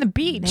still on the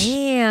beach.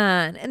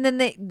 Man. And then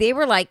they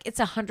were like, it's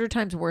 100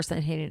 times worse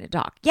than hitting a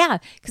dock. Yeah,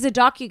 because a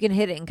dock you can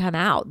hit it and come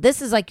out.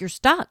 This is like you're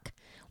stuck.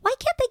 Why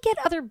can't they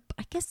get other,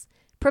 I guess,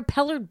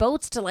 propellered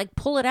boats to like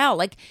pull it out?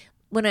 Like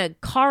when a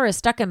car is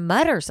stuck in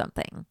mud or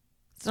something.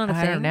 It's not a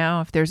thing. I don't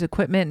know if there's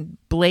equipment,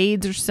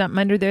 blades or something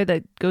under there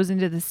that goes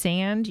into the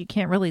sand. You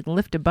can't really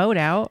lift a boat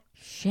out.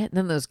 Shit. And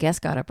then those guests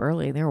got up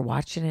early and they were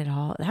watching it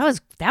all.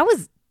 That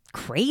was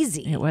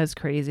crazy. It was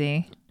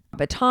crazy.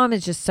 But Tom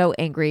is just so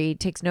angry,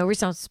 takes no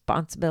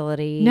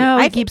responsibility. No,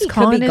 I he think keeps could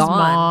calling be his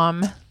gone.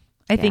 mom.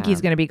 I think Yeah.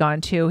 he's going to be gone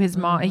too. His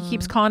mom, he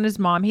keeps calling his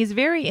mom. He's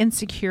very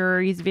insecure.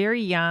 He's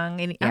very young.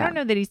 And I Yeah. don't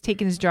know that he's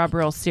taking his job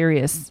real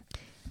serious.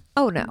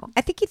 Oh, no.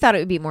 I think he thought it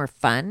would be more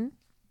fun.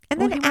 And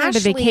Well, then he wanted a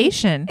Ashley,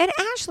 vacation. And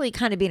Ashley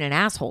kind of being an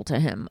asshole to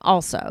him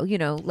also,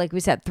 like we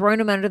said,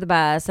 throwing him under the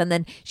bus. And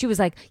then she was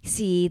like,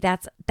 see,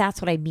 that's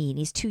what I mean.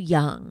 He's too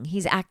young.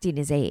 He's acting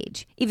his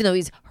age, even though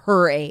he's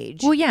her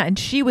age. Well, yeah. And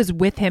she was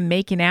with him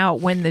making out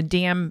when the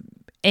damn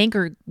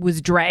anchor was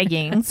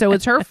dragging. So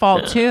it's her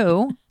fault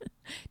too.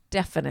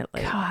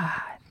 Definitely. God,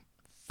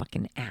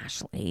 Fucking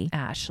Ashley.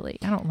 Ashley.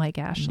 I don't like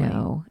Ashley.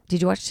 No.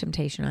 Did you watch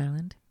Temptation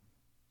Island?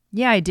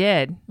 Yeah, I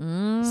did.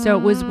 So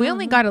it was, we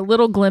only got a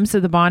little glimpse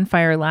of the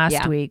bonfire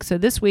last week. So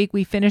this week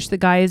we finished the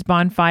guys'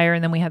 bonfire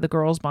and then we had the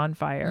girls'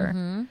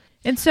 bonfire.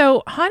 And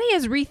so Hani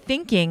is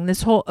rethinking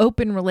this whole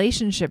open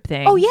relationship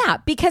thing. Oh, yeah,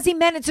 because he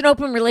meant it's an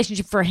open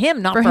relationship for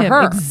him, not for him.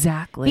 her.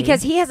 Exactly.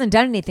 Because he hasn't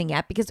done anything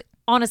yet, because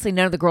honestly,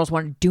 none of the girls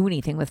want to do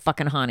anything with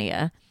fucking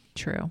Hania.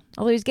 True.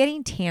 Although he's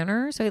getting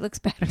tanner, so he looks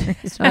better.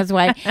 He's not his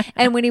way.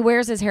 And when he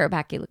wears his hair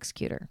back, he looks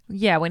cuter.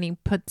 Yeah, when he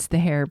puts the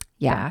hair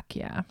back,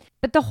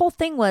 But the whole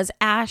thing was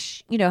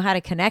Ash, had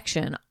a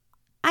connection.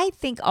 I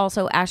think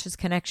also Ash's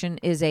connection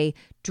is a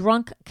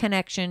drunk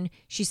connection.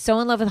 She's so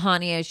in love with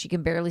Hania, she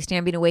can barely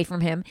stand being away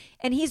from him.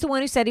 And he's the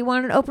one who said he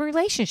wanted an open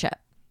relationship.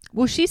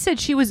 Well, she said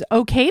she was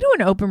okay to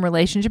an open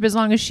relationship as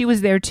long as she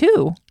was there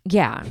too.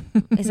 Yeah.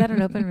 Is that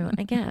an open relationship?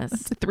 I guess.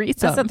 It's a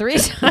threesome. That's a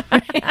threesome.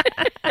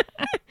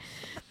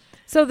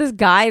 So this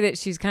guy that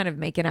she's kind of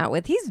making out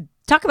with, he's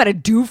talk about a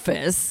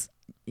doofus.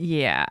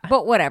 Yeah.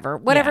 But whatever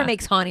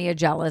makes Hania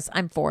jealous,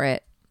 I'm for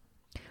it.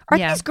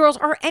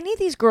 Are any of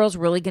these girls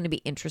really going to be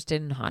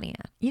interested in Hania?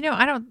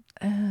 I don't.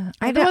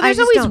 There's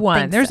always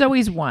one. There's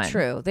always one.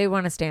 True. They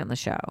want to stay on the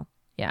show.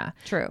 Yeah.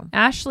 True.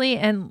 Ashley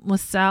and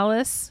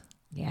LaSalle.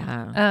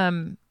 Yeah.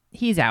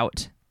 He's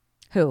out.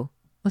 Who?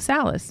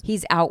 LaSalle.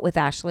 He's out with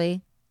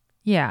Ashley.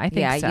 Yeah, I think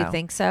so. Yeah, you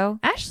think so?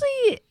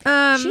 Ashley.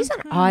 She's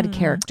an odd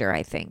character,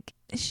 I think.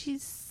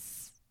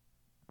 She's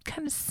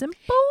kind of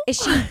simple. Is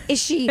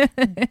she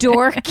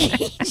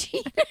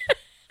dorky?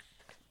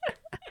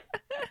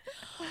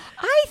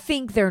 I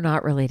think they're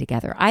not really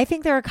together. I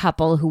think they're a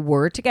couple who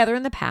were together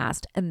in the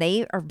past and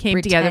they came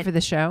together for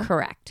the show.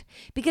 Correct.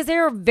 Because they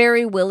are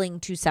very willing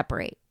to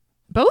separate.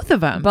 Both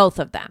of them.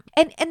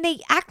 And they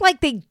act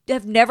like they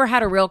have never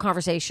had a real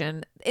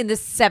conversation in the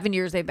 7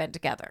 years they've been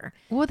together.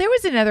 Well, there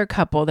was another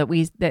couple that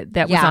was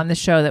on the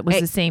show that was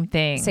the same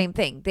thing. Same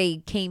thing. They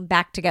came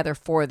back together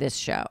for this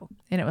show.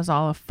 And it was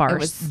all a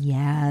farce.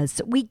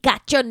 Yes. We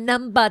got your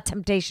number,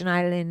 Temptation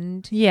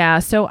Island. Yeah.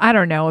 So I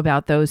don't know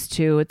about those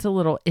two. It's a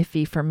little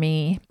iffy for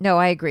me. No,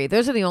 I agree.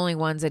 Those are the only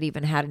ones that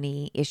even had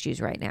any issues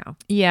right now.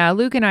 Yeah.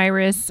 Luke and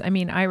Iris. I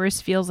mean,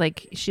 Iris feels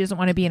like she doesn't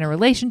want to be in a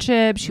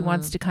relationship. She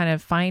wants to kind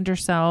of find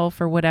herself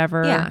or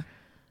whatever. Yeah.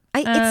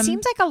 It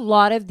seems like a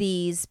lot of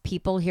these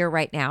people here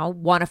right now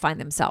want to find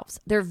themselves.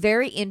 They're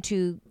very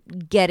into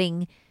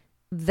getting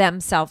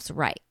themselves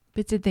right.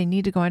 But did they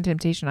need to go on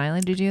Temptation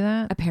Island to do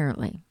that?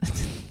 Apparently.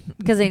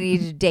 Because they need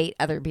to date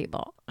other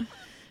people.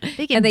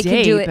 They can do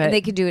it. And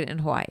they can do it in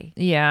Hawaii.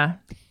 Yeah.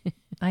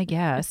 I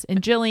guess.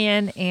 And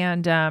Jillian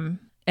and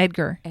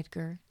Edgar.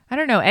 Edgar. I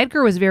don't know.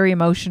 Edgar was very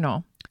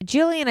emotional.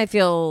 Jillian, I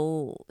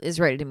feel, is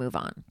ready to move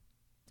on.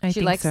 I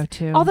think so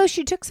too. Although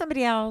she took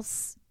somebody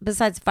else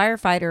besides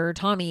firefighter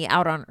Tommy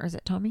out on, or is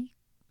it Tommy?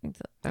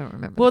 I don't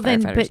remember. Well,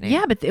 then, but name.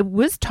 Yeah, but it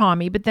was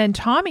Tommy. But then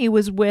Tommy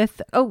was with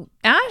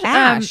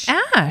Ash.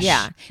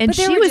 Yeah, and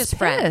she was just pissed.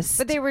 Friends.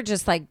 But they were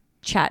just like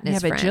chatting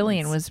as friends. But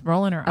Jillian was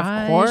rolling her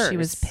eyes. Of course, she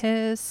was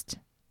pissed.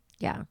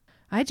 Yeah,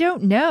 I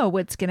don't know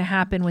what's going to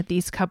happen with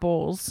these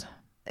couples.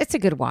 It's a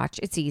good watch.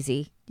 It's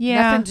easy.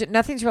 Yeah,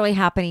 nothing's really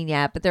happening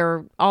yet, but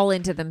they're all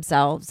into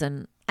themselves,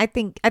 and I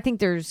think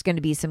there's going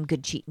to be some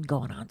good cheating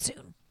going on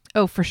soon.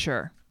 Oh, for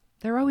sure.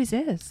 There always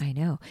is. I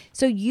know.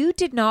 So you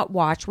did not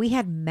watch. We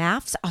had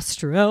MAFS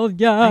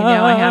Australia. I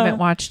know. I haven't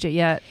watched it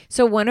yet.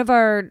 So one of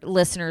our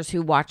listeners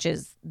who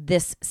watches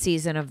this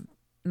season of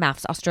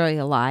MAFS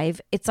Australia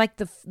Live, it's like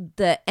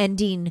the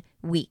ending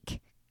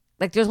week.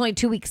 Like there's only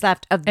 2 weeks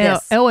left of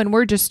this. Oh, and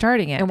we're just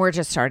starting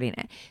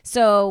it.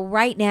 So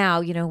right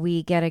now,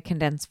 we get a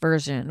condensed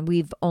version.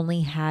 We've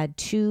only had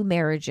 2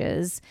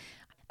 marriages.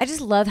 I just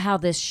love how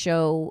this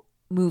show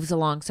moves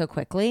along so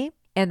quickly.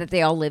 And that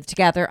they all live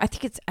together. I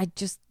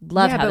just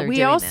love how they're doing this.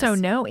 Yeah, but we also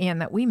know, Anne,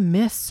 that we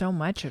miss so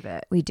much of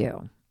it. We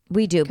do.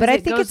 But I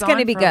think it's going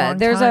to be good.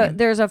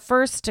 There's a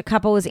first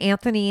couple was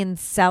Anthony and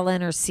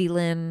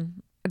Celine.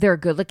 They're a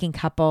good looking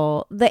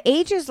couple. The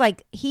age is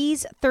like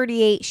he's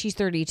 38, she's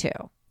 32.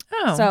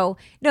 Oh. So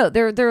no,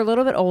 they're a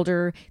little bit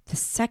older. The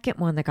second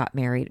one that got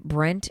married,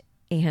 Brent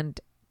and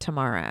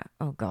Tamara.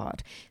 Oh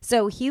God.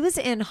 So he was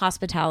in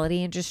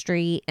hospitality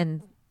industry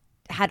and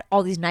had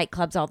all these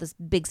nightclubs, all this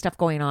big stuff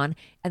going on,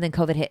 and then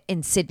COVID hit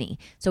in Sydney.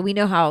 So we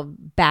know how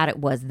bad it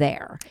was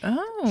there.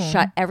 Oh.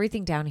 Shut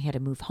everything down. He had to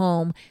move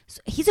home. So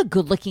he's a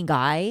good looking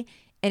guy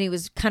and he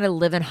was kind of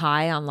living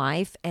high on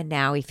life, and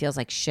now he feels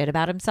like shit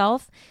about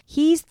himself.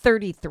 He's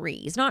 33.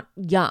 He's not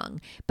young,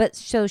 but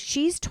so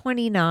she's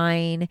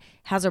 29,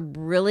 has a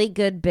really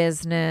good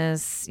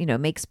business,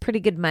 makes pretty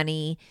good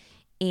money.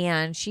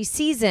 And she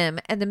sees him,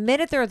 and the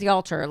minute they're at the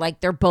altar,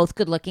 like they're both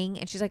good looking,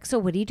 and she's like, "So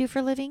what do you do for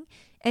a living?"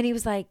 And he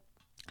was like,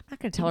 I'm not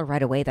going to tell her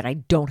right away that I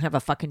don't have a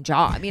fucking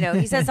job.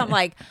 He says something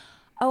like,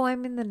 "Oh,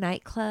 I'm in the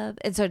nightclub."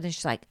 And so then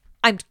she's like,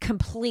 "I'm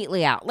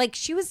completely out." Like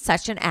she was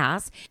such an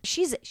ass.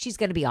 She's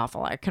going to be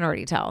awful. I can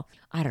already tell.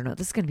 I don't know.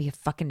 This is going to be a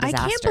fucking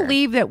disaster. I can't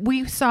believe that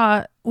we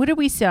saw, what did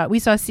we saw? We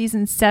saw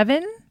season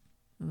 7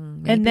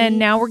 and then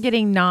now we're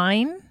getting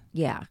 9.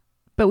 Yeah.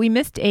 But we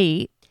missed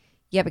 8.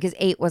 Yeah, because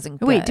 8 wasn't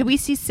good. Wait, did we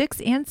see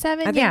 6 and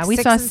 7? I think we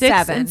 6 saw and 6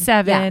 7. and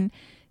 7. Yeah.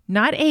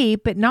 Not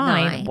 8, but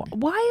 9. 9.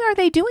 Why are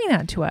they doing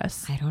that to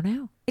us? I don't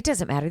know. It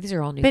doesn't matter. These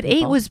are all new But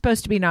people. 8 was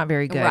supposed to be not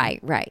very good.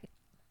 Right.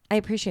 I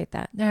appreciate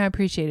that. I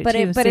appreciate it But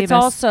too. but Save it's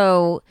us.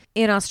 also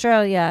in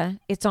Australia.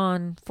 It's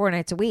on 4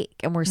 nights a week,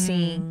 and we're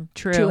seeing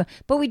true. 2.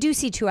 But we do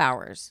see 2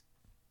 hours.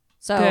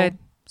 So Good.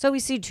 So we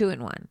see 2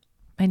 in 1.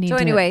 I need So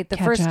to anyway,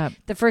 catch up.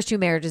 the first 2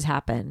 marriages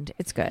happened.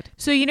 It's good.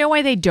 So you know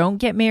why they don't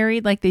get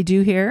married like they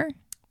do here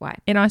Why?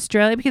 in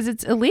Australia? Because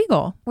it's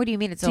illegal What do you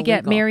mean it's to illegal?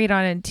 get married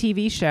on a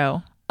TV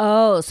show.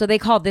 Oh, so they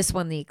called this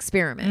one the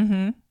experiment.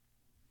 Mm-hmm.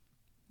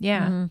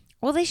 Yeah. Mhm.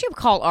 Well, they should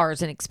call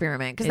ours an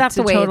experiment because It's that's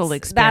the a way total it's-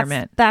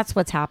 experiment. That's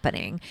what's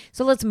happening.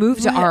 So let's move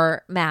to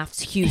our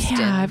maths Houston.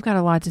 Yeah, I've got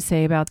a lot to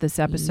say about this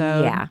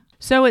episode. Yeah.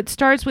 So it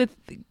starts with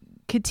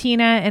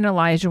Katina and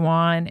Elijah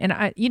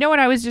and you know what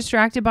I was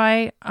distracted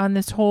by on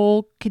this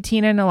whole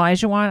Katina and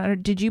Elijah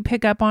Did you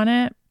pick up on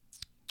it?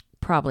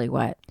 Probably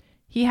what?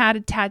 He had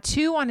a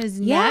tattoo on his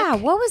Yeah.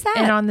 neck What was that?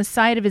 and on the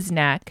side of his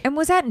neck. And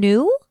was that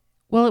new?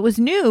 Well, it was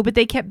new, but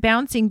they kept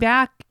bouncing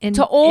back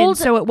To old- and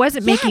so it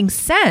wasn't Yeah. making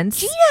sense.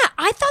 Gina,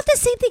 I thought the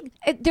same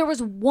thing. There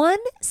was one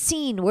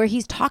scene where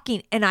he's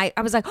talking, and I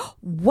was like,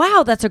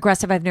 wow, that's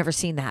aggressive. I've never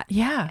seen that.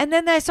 Yeah. And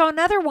then I saw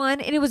another one,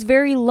 and it was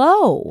very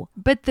low.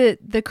 But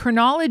the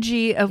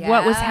chronology of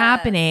what was Yes.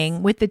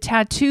 happening with the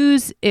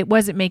tattoos, it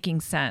wasn't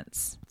making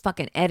sense.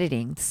 Fucking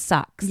editing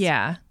sucks.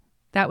 Yeah.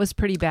 That was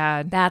pretty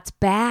bad. That's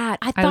bad.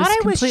 I I thought I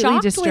was completely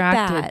shocked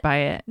distracted with that. by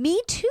it.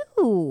 Me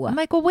too. I'm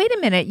like, well, wait a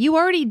minute. You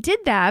already did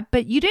that,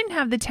 but you didn't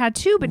have the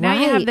tattoo, but now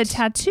you have the Right.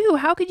 tattoo.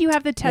 How could you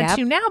have the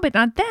tattoo now, but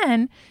not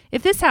then?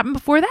 If this happened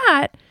before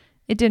that,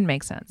 it didn't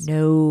make sense.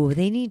 No,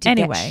 they need to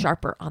Anyway. get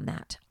sharper on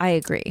that. I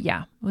agree.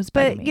 Yeah. It was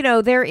But, bugging me. you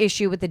know, their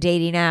issue with the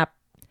dating app,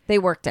 they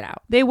worked it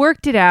out. They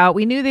worked it out.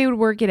 We knew they would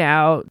work it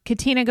out.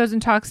 Katina goes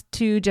and talks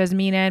to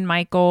Jasmina and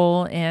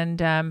Michael,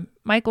 and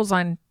Michael's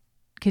on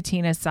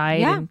Katina's side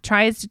Yeah. and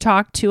tries to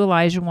talk to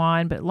Elijah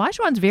but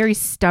Elijah very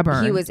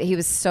stubborn. He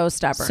was so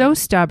stubborn. so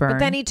stubborn. But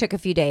then he took a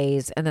few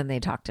days, and then they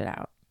talked it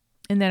out.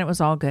 and then it was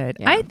all good.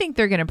 Yeah. I think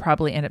they're going to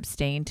probably end up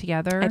staying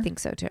together. I think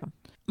so, too.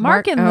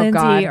 Mark and oh, Lindsay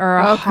God. are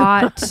a Oh,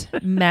 hot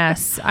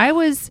mess.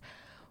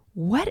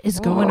 What is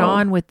going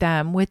on with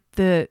them? With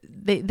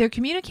their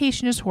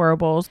communication is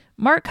horrible.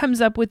 Mark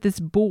comes up with this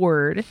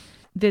board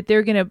that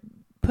they're going to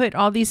put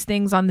all these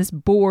things on this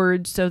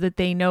board so that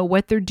they know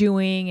what they're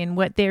doing and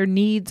what their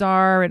needs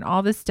are and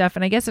all this stuff.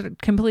 And I guess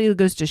it completely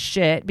goes to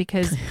shit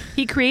because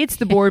he creates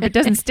the board but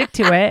doesn't stick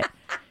to it.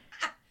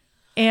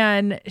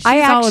 And she's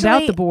all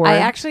about the board. I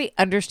actually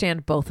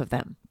understand both of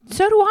them.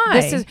 So do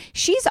I.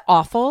 She's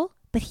awful,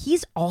 but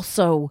he's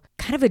also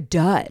kind of a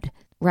dud,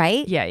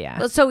 right?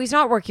 Yeah. So he's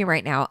not working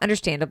right now.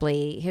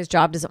 Understandably, his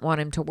job doesn't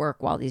want him to work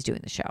while he's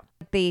doing the show.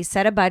 They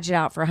set a budget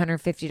out for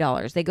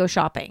 $150. They go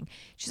shopping.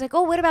 She's like,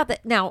 oh, what about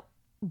that? Now,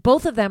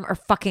 both of them are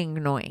fucking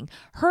annoying.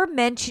 Her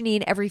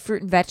mentioning every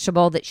fruit and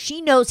vegetable that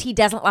she knows he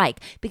doesn't like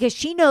because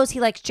she knows he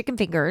likes chicken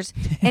fingers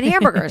and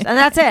hamburgers, and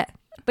that's it.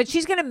 But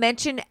she's going to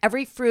mention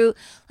every fruit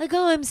like,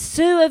 oh, I'm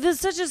Sue. I have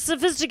such a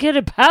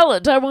sophisticated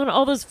palate. I want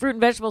all this fruit and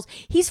vegetables.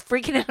 He's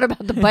freaking out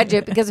about the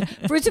budget because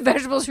fruits and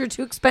vegetables are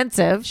too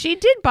expensive. She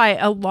did buy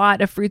a lot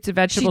of fruits and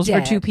vegetables for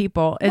did. 2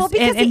 people. Well,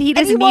 because and he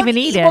doesn't won't- even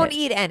eat He it. won't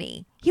eat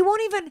any. He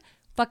won't even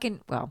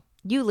fucking, well,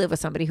 you live with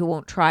somebody who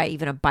won't try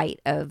even a bite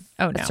of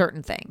Oh, no. a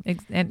certain thing.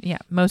 And yeah,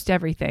 most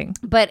everything.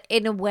 But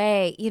in a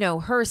way, you know,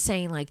 her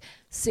saying like,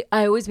 see,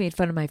 I always made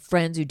fun of my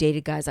friends who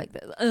dated guys like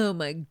this. Oh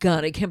my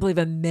God, I can't believe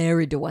I'm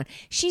married to one.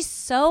 She's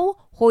so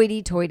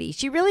hoity-toity.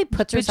 She really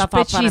puts herself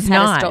but up on a she's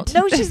pedestal. not.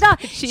 No, she's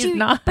not. She's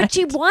not. But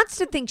she wants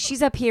to think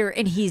she's up here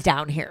and he's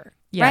down here.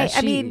 Yeah, right?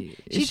 I mean,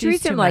 she she's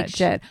treats him too like much.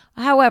 shit.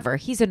 However,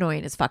 he's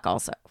annoying as fuck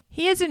also.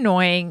 He is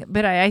annoying,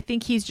 but I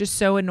think he's just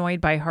so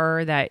annoyed by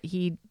her that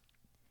he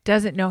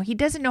doesn't know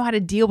how to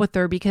deal with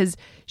her because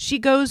she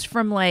goes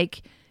from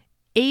like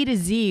A to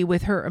Z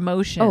with her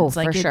emotions. Oh,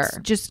 like for it's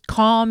sure. just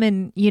calm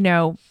and,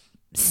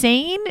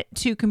 sane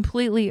to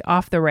completely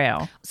off the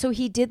rail. So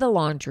he did the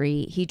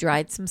laundry. He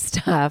dried some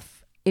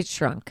stuff. It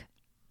shrunk.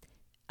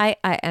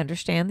 I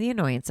understand the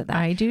annoyance of that.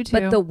 I do too.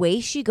 But the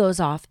way she goes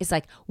off is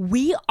like,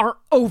 we are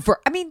over.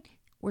 I mean,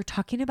 we're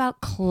talking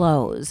about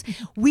clothes.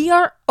 We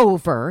are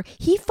over.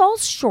 He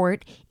falls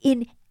short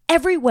in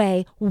every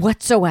way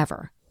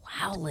whatsoever.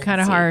 Wow, Lindsay. Kind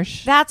of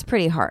harsh. That's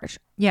pretty harsh.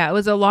 Yeah, it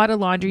was a lot of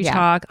laundry Yeah.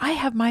 talk. I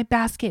have my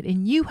basket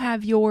and you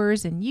have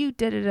yours and you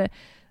did it.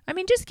 I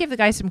mean, just give the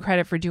guy some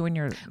credit for doing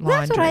your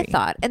laundry. That's what I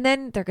thought. And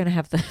then they're going to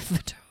have the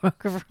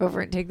photographer over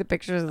and take the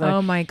pictures of the,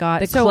 Oh my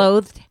God. the So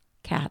clothed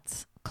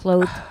cats.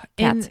 Clothed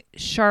cats. in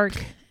shark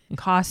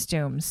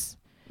costumes.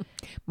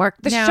 Mark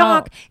the Now-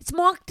 Shark. It's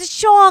Mark the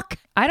Shark.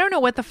 I don't know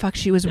what the fuck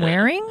she was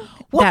wearing.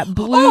 What? That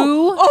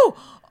blue. Oh,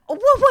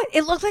 what?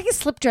 It looked like a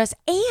slip dress.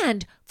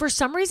 And for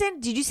some reason,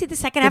 did you see the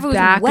second half? It the was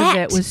back wet.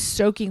 of it was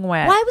soaking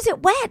wet. Why was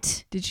it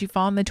wet? Did she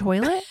fall in the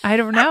toilet? I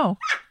don't know.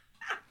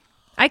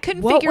 I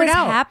couldn't What figure was it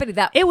out. happening?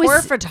 That It was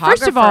poor photographer.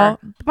 First of all,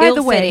 by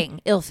the way,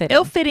 ill-fitting.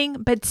 ill-fitting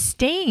but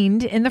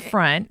stained in the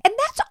front. And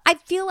I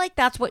feel like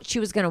that's what she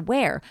was going to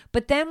wear.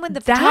 But then when the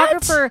That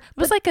photographer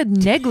was like a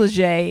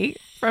negligee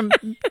from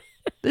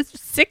the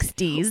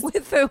 60s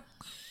with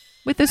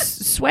with a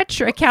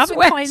sweatshirt, a Calvin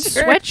Klein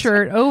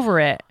sweatshirt over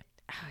it.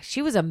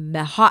 She was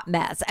a hot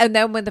mess. And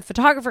then when the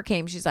photographer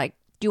came, she's like,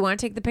 do you want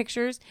to take the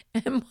pictures?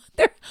 And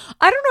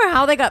I don't know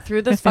how they got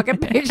through this fucking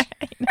picture.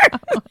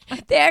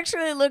 They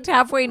actually looked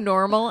halfway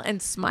normal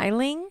and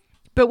smiling.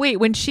 But wait,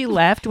 when she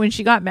left, when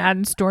she got mad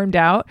and stormed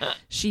out,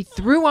 she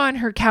threw on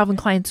her Calvin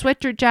Klein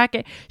sweatshirt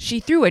jacket.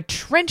 She threw a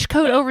trench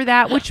coat over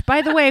that, which,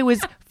 by the way,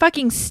 was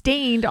fucking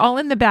stained all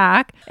in the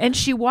back. And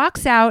she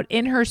walks out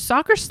in her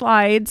soccer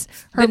slides,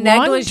 her the long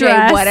negligee,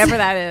 dress, whatever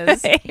that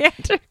is.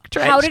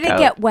 How did coat. it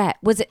get wet?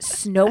 Was it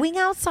snowing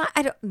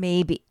outside?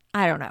 Maybe.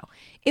 I don't know.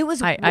 It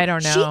was. I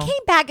don't know. She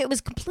came back. It was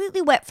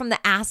completely wet from the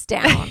ass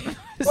down.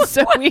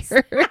 So weird.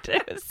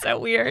 It was so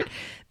weird.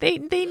 They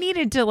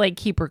needed to like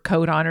keep her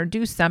coat on or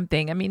do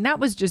something. I mean, that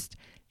was just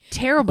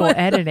terrible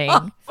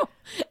editing.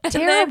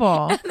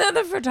 Terrible. And then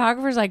the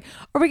photographer's like,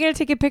 "Are we going to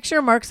take a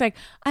picture?" Mark's like,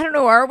 "I don't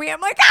know. Are we?" I'm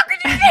like, "How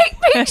could you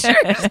take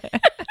pictures?"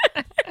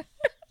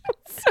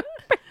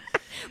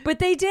 But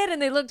they did,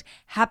 and they looked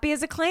happy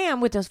as a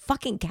clam with those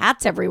fucking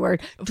cats everywhere.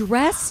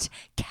 Dressed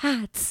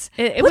cats.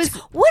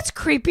 What's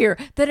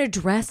creepier than a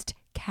dressed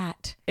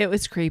cat? It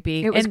was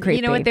creepy. It was and creepy.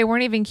 You know what? They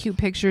weren't even cute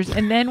pictures.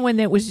 And then when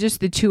it was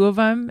just the two of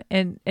them,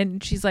 and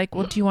she's like,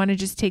 "Well, do you want to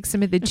just take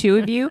some of the two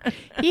of you?"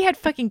 He had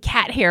fucking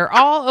cat hair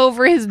all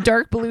over his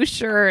dark blue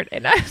shirt,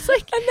 and I was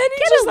like, and then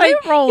he just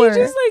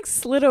like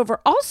slid over.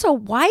 Also,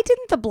 why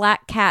didn't the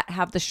black cat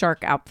have the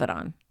shark outfit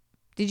on?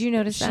 Did you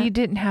notice that? She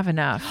didn't have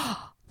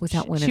enough.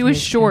 Without one she was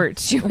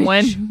short.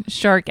 One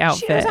shark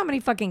outfit. She knows how many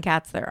fucking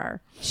cats there are.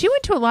 She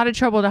went to a lot of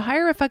trouble to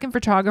hire a fucking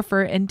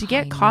photographer and to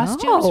get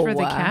costumes for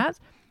the cats.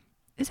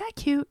 Is that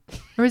cute?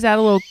 Or is that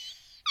a little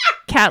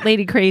cat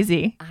lady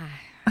crazy?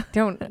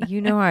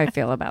 You know how I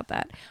feel about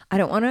that. I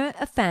don't want to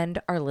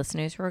offend our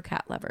listeners who are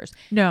cat lovers.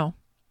 No.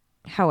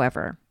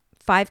 However,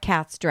 5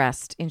 cats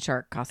dressed in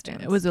shark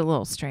costumes. It was a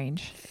little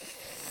strange.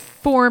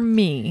 For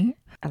me.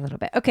 A little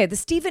bit. Okay, the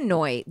Stephen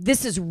Noy.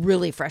 This is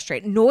really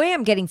frustrating. Noy,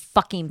 I'm getting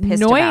fucking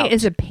pissed Noy about.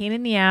 is a pain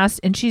in the ass,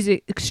 and she's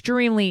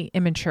extremely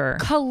immature.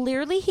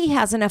 Clearly, he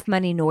has enough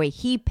money, Noy.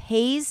 He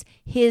pays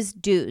his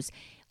dues.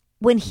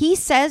 When he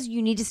says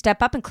you need to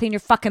step up and clean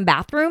your fucking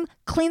bathroom,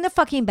 clean the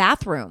fucking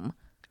bathroom.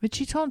 But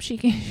she told him,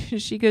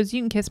 she goes,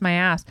 "You can kiss my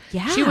ass."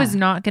 Yeah. She was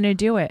not going to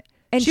do it.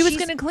 And she was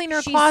going to clean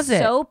her closet.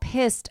 She's so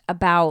pissed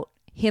about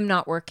him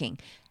not working.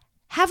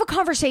 Have a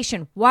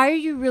conversation. Why are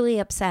you really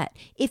upset?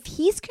 If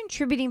he's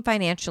contributing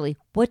financially,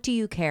 what do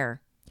you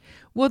care?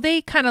 Well,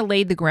 they kind of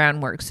laid the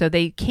groundwork. So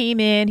they came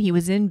in, he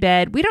was in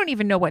bed. We don't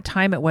even know what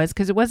time it was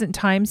because it wasn't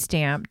time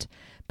stamped.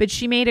 But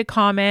she made a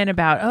comment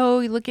about, "Oh,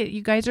 look at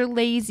you guys are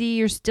lazy.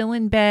 You're still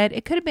in bed."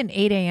 It could have been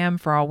 8 a.m.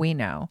 for all we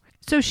know.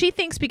 So she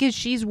thinks because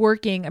she's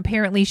working,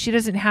 apparently she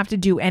doesn't have to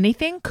do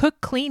anything, cook,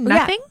 clean,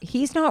 nothing. Yeah,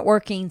 he's not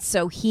working,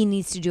 so he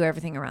needs to do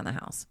everything around the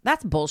house.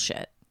 That's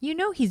bullshit. You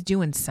know he's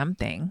doing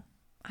something.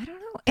 I don't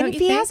know. And if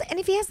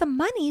he has the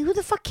money, who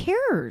the fuck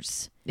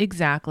cares?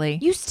 Exactly.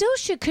 You still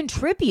should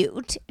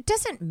contribute. It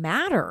doesn't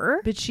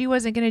matter. But she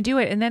wasn't going to do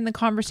it. And then the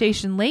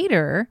conversation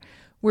later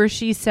where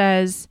she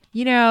says,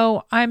 "You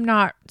know, I'm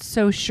not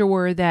so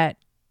sure that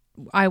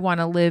I want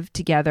to live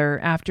together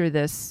after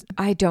this."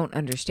 I don't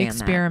understand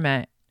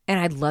experiment. And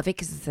I love it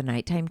because it's a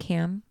nighttime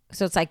cam.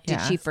 So it's like, did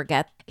Yeah. she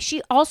forget?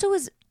 She also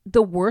is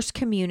the worst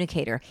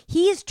communicator.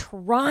 He is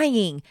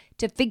trying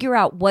to figure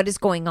out what is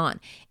going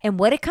on. And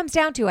what it comes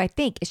down to, I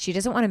think, is she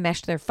doesn't want to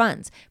mesh their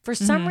funds. For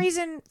some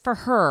reason, for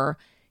her,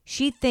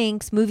 she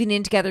thinks moving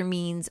in together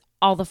means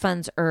all the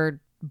funds are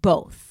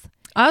both.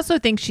 I also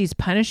think she's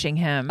punishing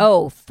him.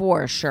 Oh,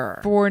 for sure.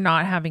 For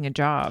not having a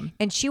job.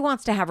 And she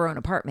wants to have her own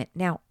apartment.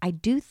 Now, I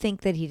do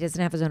think that he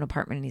doesn't have his own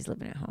apartment and he's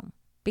living at home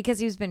because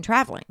he's been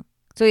traveling.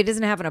 So he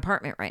doesn't have an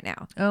apartment right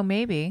now. Oh,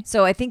 maybe.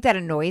 So I think that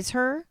annoys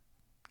her.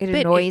 It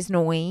annoys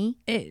Noy.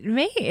 It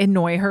may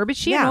annoy her, but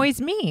she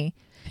annoys me.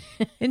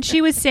 And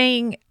she was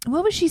saying,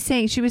 what was she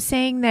saying? She was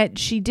saying that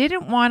she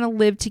didn't want to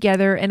live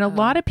together. And a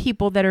lot of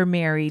people that are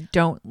married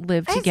don't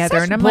live together.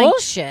 Such and I'm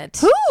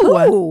bullshit.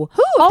 like, who? If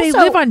Also, they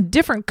live on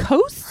different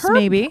coasts,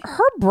 maybe.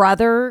 Her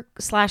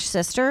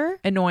brother/sister.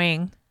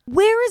 Annoying.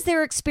 Where is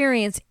their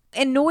experience?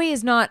 And Noy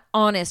is not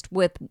honest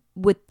with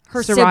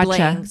her Sriracha.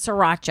 sibling,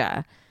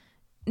 Sriracha.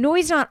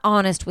 Noy's not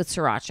honest with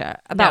Sriracha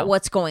about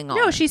what's going on.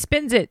 No, she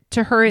spins it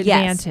to her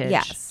advantage.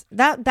 Yes.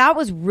 That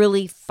was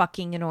really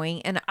fucking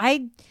annoying. And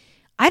I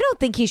don't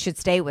think he should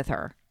stay with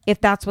her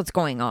if that's what's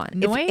going on.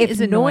 Noy is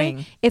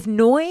annoying. If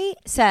Noy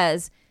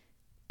says,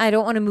 "I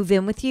don't want to move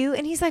in with you,"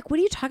 and he's like,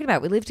 "What are you talking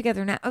about? We live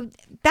together now." I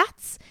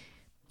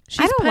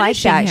don't like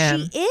that.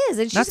 Him. She is,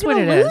 and she's That's going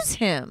what to it lose is.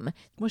 him.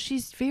 Well,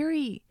 she's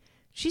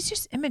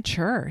just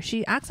immature.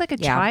 She acts like a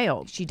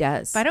child. She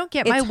does. If I don't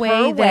get It's my her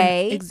way, then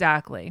way.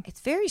 exactly. It's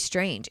very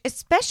strange,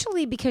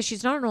 especially because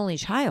she's not an only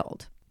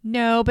child.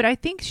 No, but I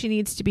think she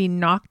needs to be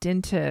knocked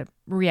into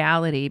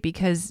reality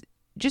because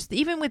just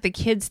even with the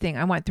kids thing,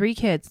 I want 3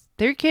 kids.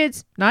 3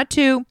 kids, not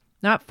 2,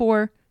 not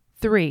 4,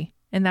 3.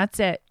 And that's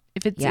it.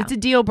 If it's a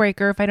deal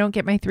breaker if I don't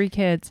get my 3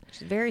 kids.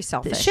 She's very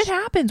selfish. This shit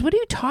happens. What are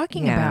you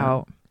talking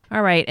about?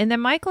 All right. And then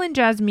Michael and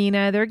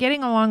Jasmina, they're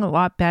getting along a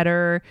lot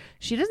better.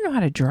 She doesn't know how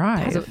to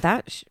drive.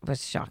 That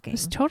was shocking.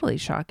 It's totally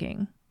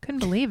shocking. Couldn't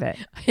believe it.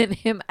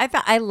 And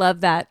I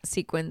love that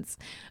sequence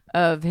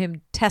of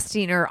him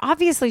testing her.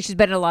 Obviously, she's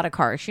been in a lot of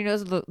cars. She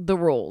knows the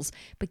rules.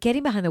 But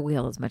getting behind the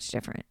wheel is much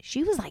different.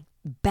 She was like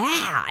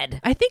bad.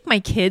 I think my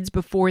kids,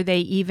 before they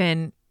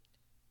even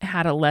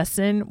had a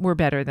lesson, were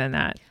better than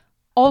that.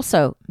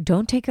 Also,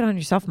 don't take it on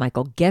yourself,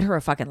 Michael. Get her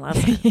a fucking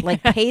lesson.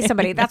 Like, pay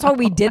somebody. That's why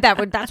we did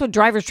that. That's what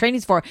driver's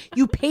training's for.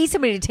 You pay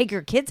somebody to take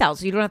your kids out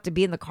so you don't have to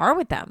be in the car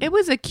with them. It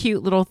was a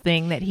cute little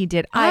thing that he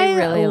did. I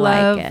really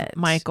love like it.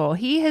 Michael.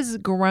 He has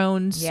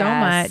grown so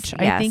Yes,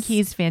 much. I think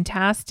he's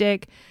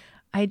fantastic.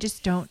 I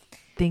just don't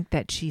think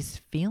that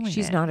she's feeling it.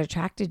 She's not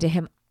attracted to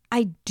him.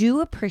 I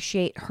do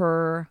appreciate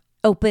her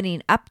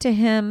opening up to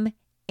him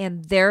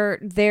and their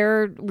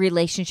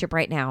relationship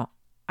right now.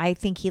 I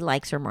think he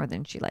likes her more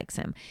than she likes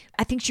him.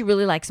 I think she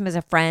really likes him as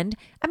a friend.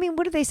 I mean,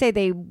 what did they say?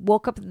 They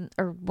woke up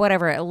or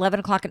whatever at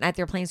 11 o'clock at night.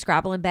 They're playing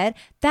Scrabble in bed.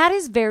 That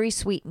is very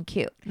sweet and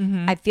cute.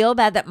 Mm-hmm. I feel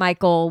bad that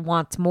Michael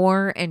wants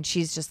more and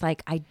she's just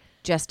like, I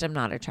just am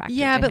not attracted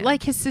to but him.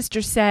 like his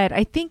sister said,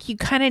 I think you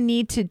kind of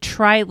need to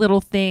try little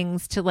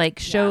things to like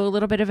show a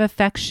little bit of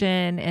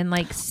affection and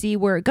like see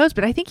where it goes.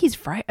 But I think he's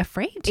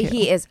afraid to.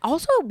 He is.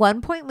 Also, at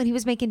one point when he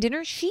was making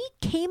dinner, she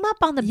came up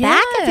on the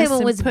back of him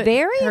and was put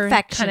very her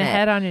affectionate. kind of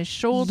head on his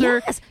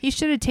shoulder. Yes. He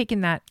should have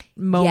taken that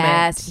moment.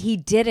 Yes, he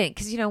didn't.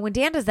 Because, when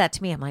Dan does that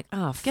to me, I'm like,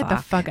 oh, fuck. Get the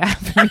fuck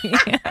out of me.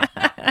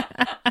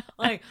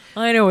 Like,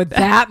 I know what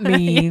that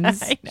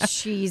means. I know.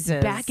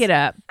 Jesus. Back it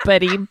up,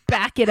 buddy.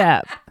 Back it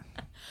up.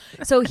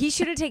 So he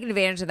should have taken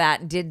advantage of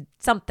that and did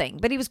something.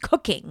 But he was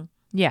cooking.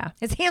 Yeah.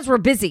 His hands were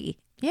busy.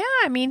 Yeah,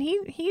 I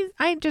mean,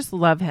 I just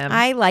love him.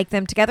 I like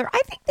them together. I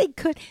think they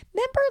could.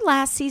 Remember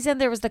last season,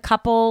 there was the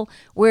couple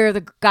where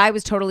the guy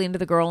was totally into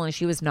the girl and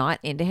she was not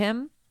into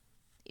him?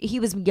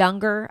 He was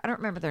younger. I don't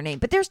remember their name,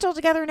 but they're still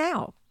together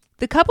now.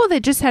 The couple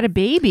that just had a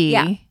baby.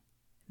 Yeah.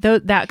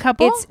 That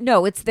couple?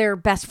 It's their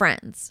best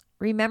friends.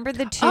 Remember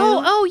the two?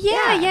 Oh,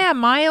 yeah.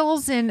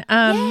 Miles and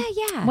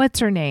Yeah. what's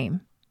her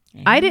name?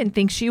 I didn't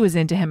think she was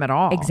into him at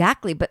all.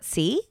 Exactly. But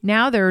see?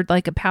 Now they're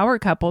like a power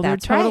couple.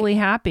 That's they're totally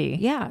right. happy.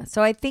 Yeah.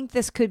 So I think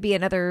this could be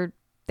another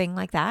thing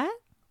like that.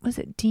 Was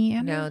it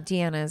Deanna? No,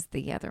 Deanna's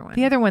the other one.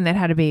 The other one that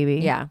had a baby.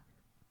 Yeah.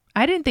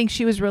 I didn't think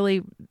she was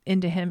really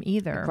into him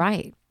either.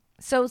 Right.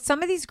 So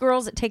some of these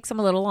girls, it takes them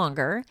a little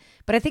longer.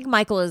 But I think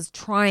Michael is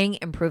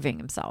improving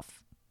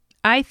himself.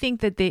 I think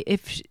that there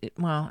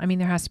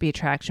has to be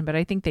attraction, but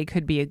I think they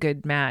could be a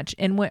good match.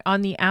 And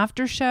on the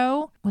after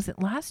show, was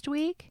it last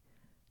week?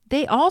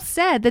 They all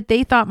said that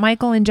they thought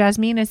Michael and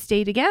Jasmina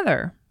stay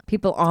together.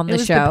 People on the It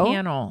was show? the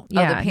panel. Oh,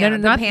 Yeah. the panel.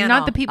 No,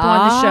 not the people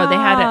on the show. They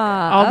had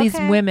all these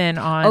okay. women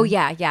on. Oh,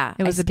 yeah.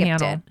 It was I a skipped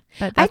panel. it.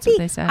 But that's what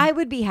they said. I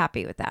would be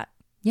happy with that.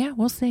 Yeah,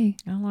 we'll see.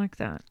 I like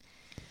that.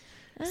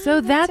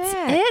 So that's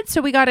it.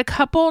 So we got a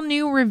couple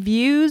new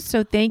reviews.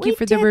 So thank you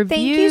for the reviews.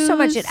 Thank you so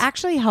much. It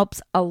actually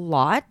helps a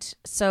lot.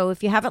 So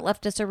if you haven't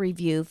left us a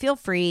review, feel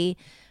free.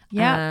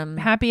 Yeah.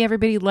 Happy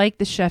everybody liked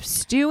the Chef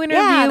Stew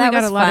interview. Yeah, that we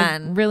got was a lot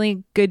fun. of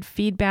really good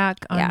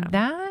feedback on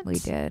that. We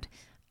did.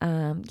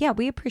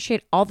 We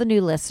appreciate all the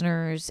new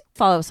listeners.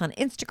 Follow us on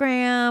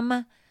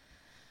Instagram.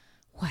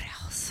 What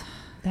else?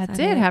 That's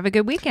it. Have a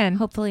good weekend.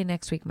 Hopefully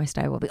next week my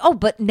style will be. Oh,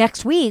 but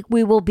next week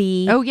we will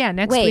be. Oh yeah,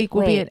 next week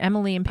we'll be at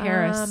Emily in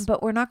Paris.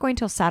 But we're not going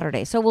till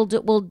Saturday, so we'll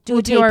do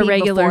our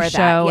regular before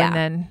show that.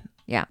 and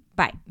then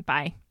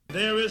Bye.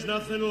 There is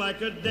nothing like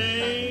a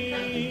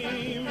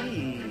dame,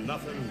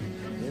 nothing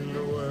in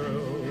the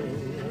world.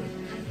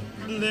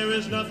 There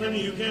is nothing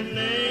you can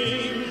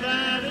name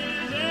that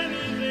is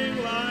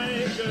anything like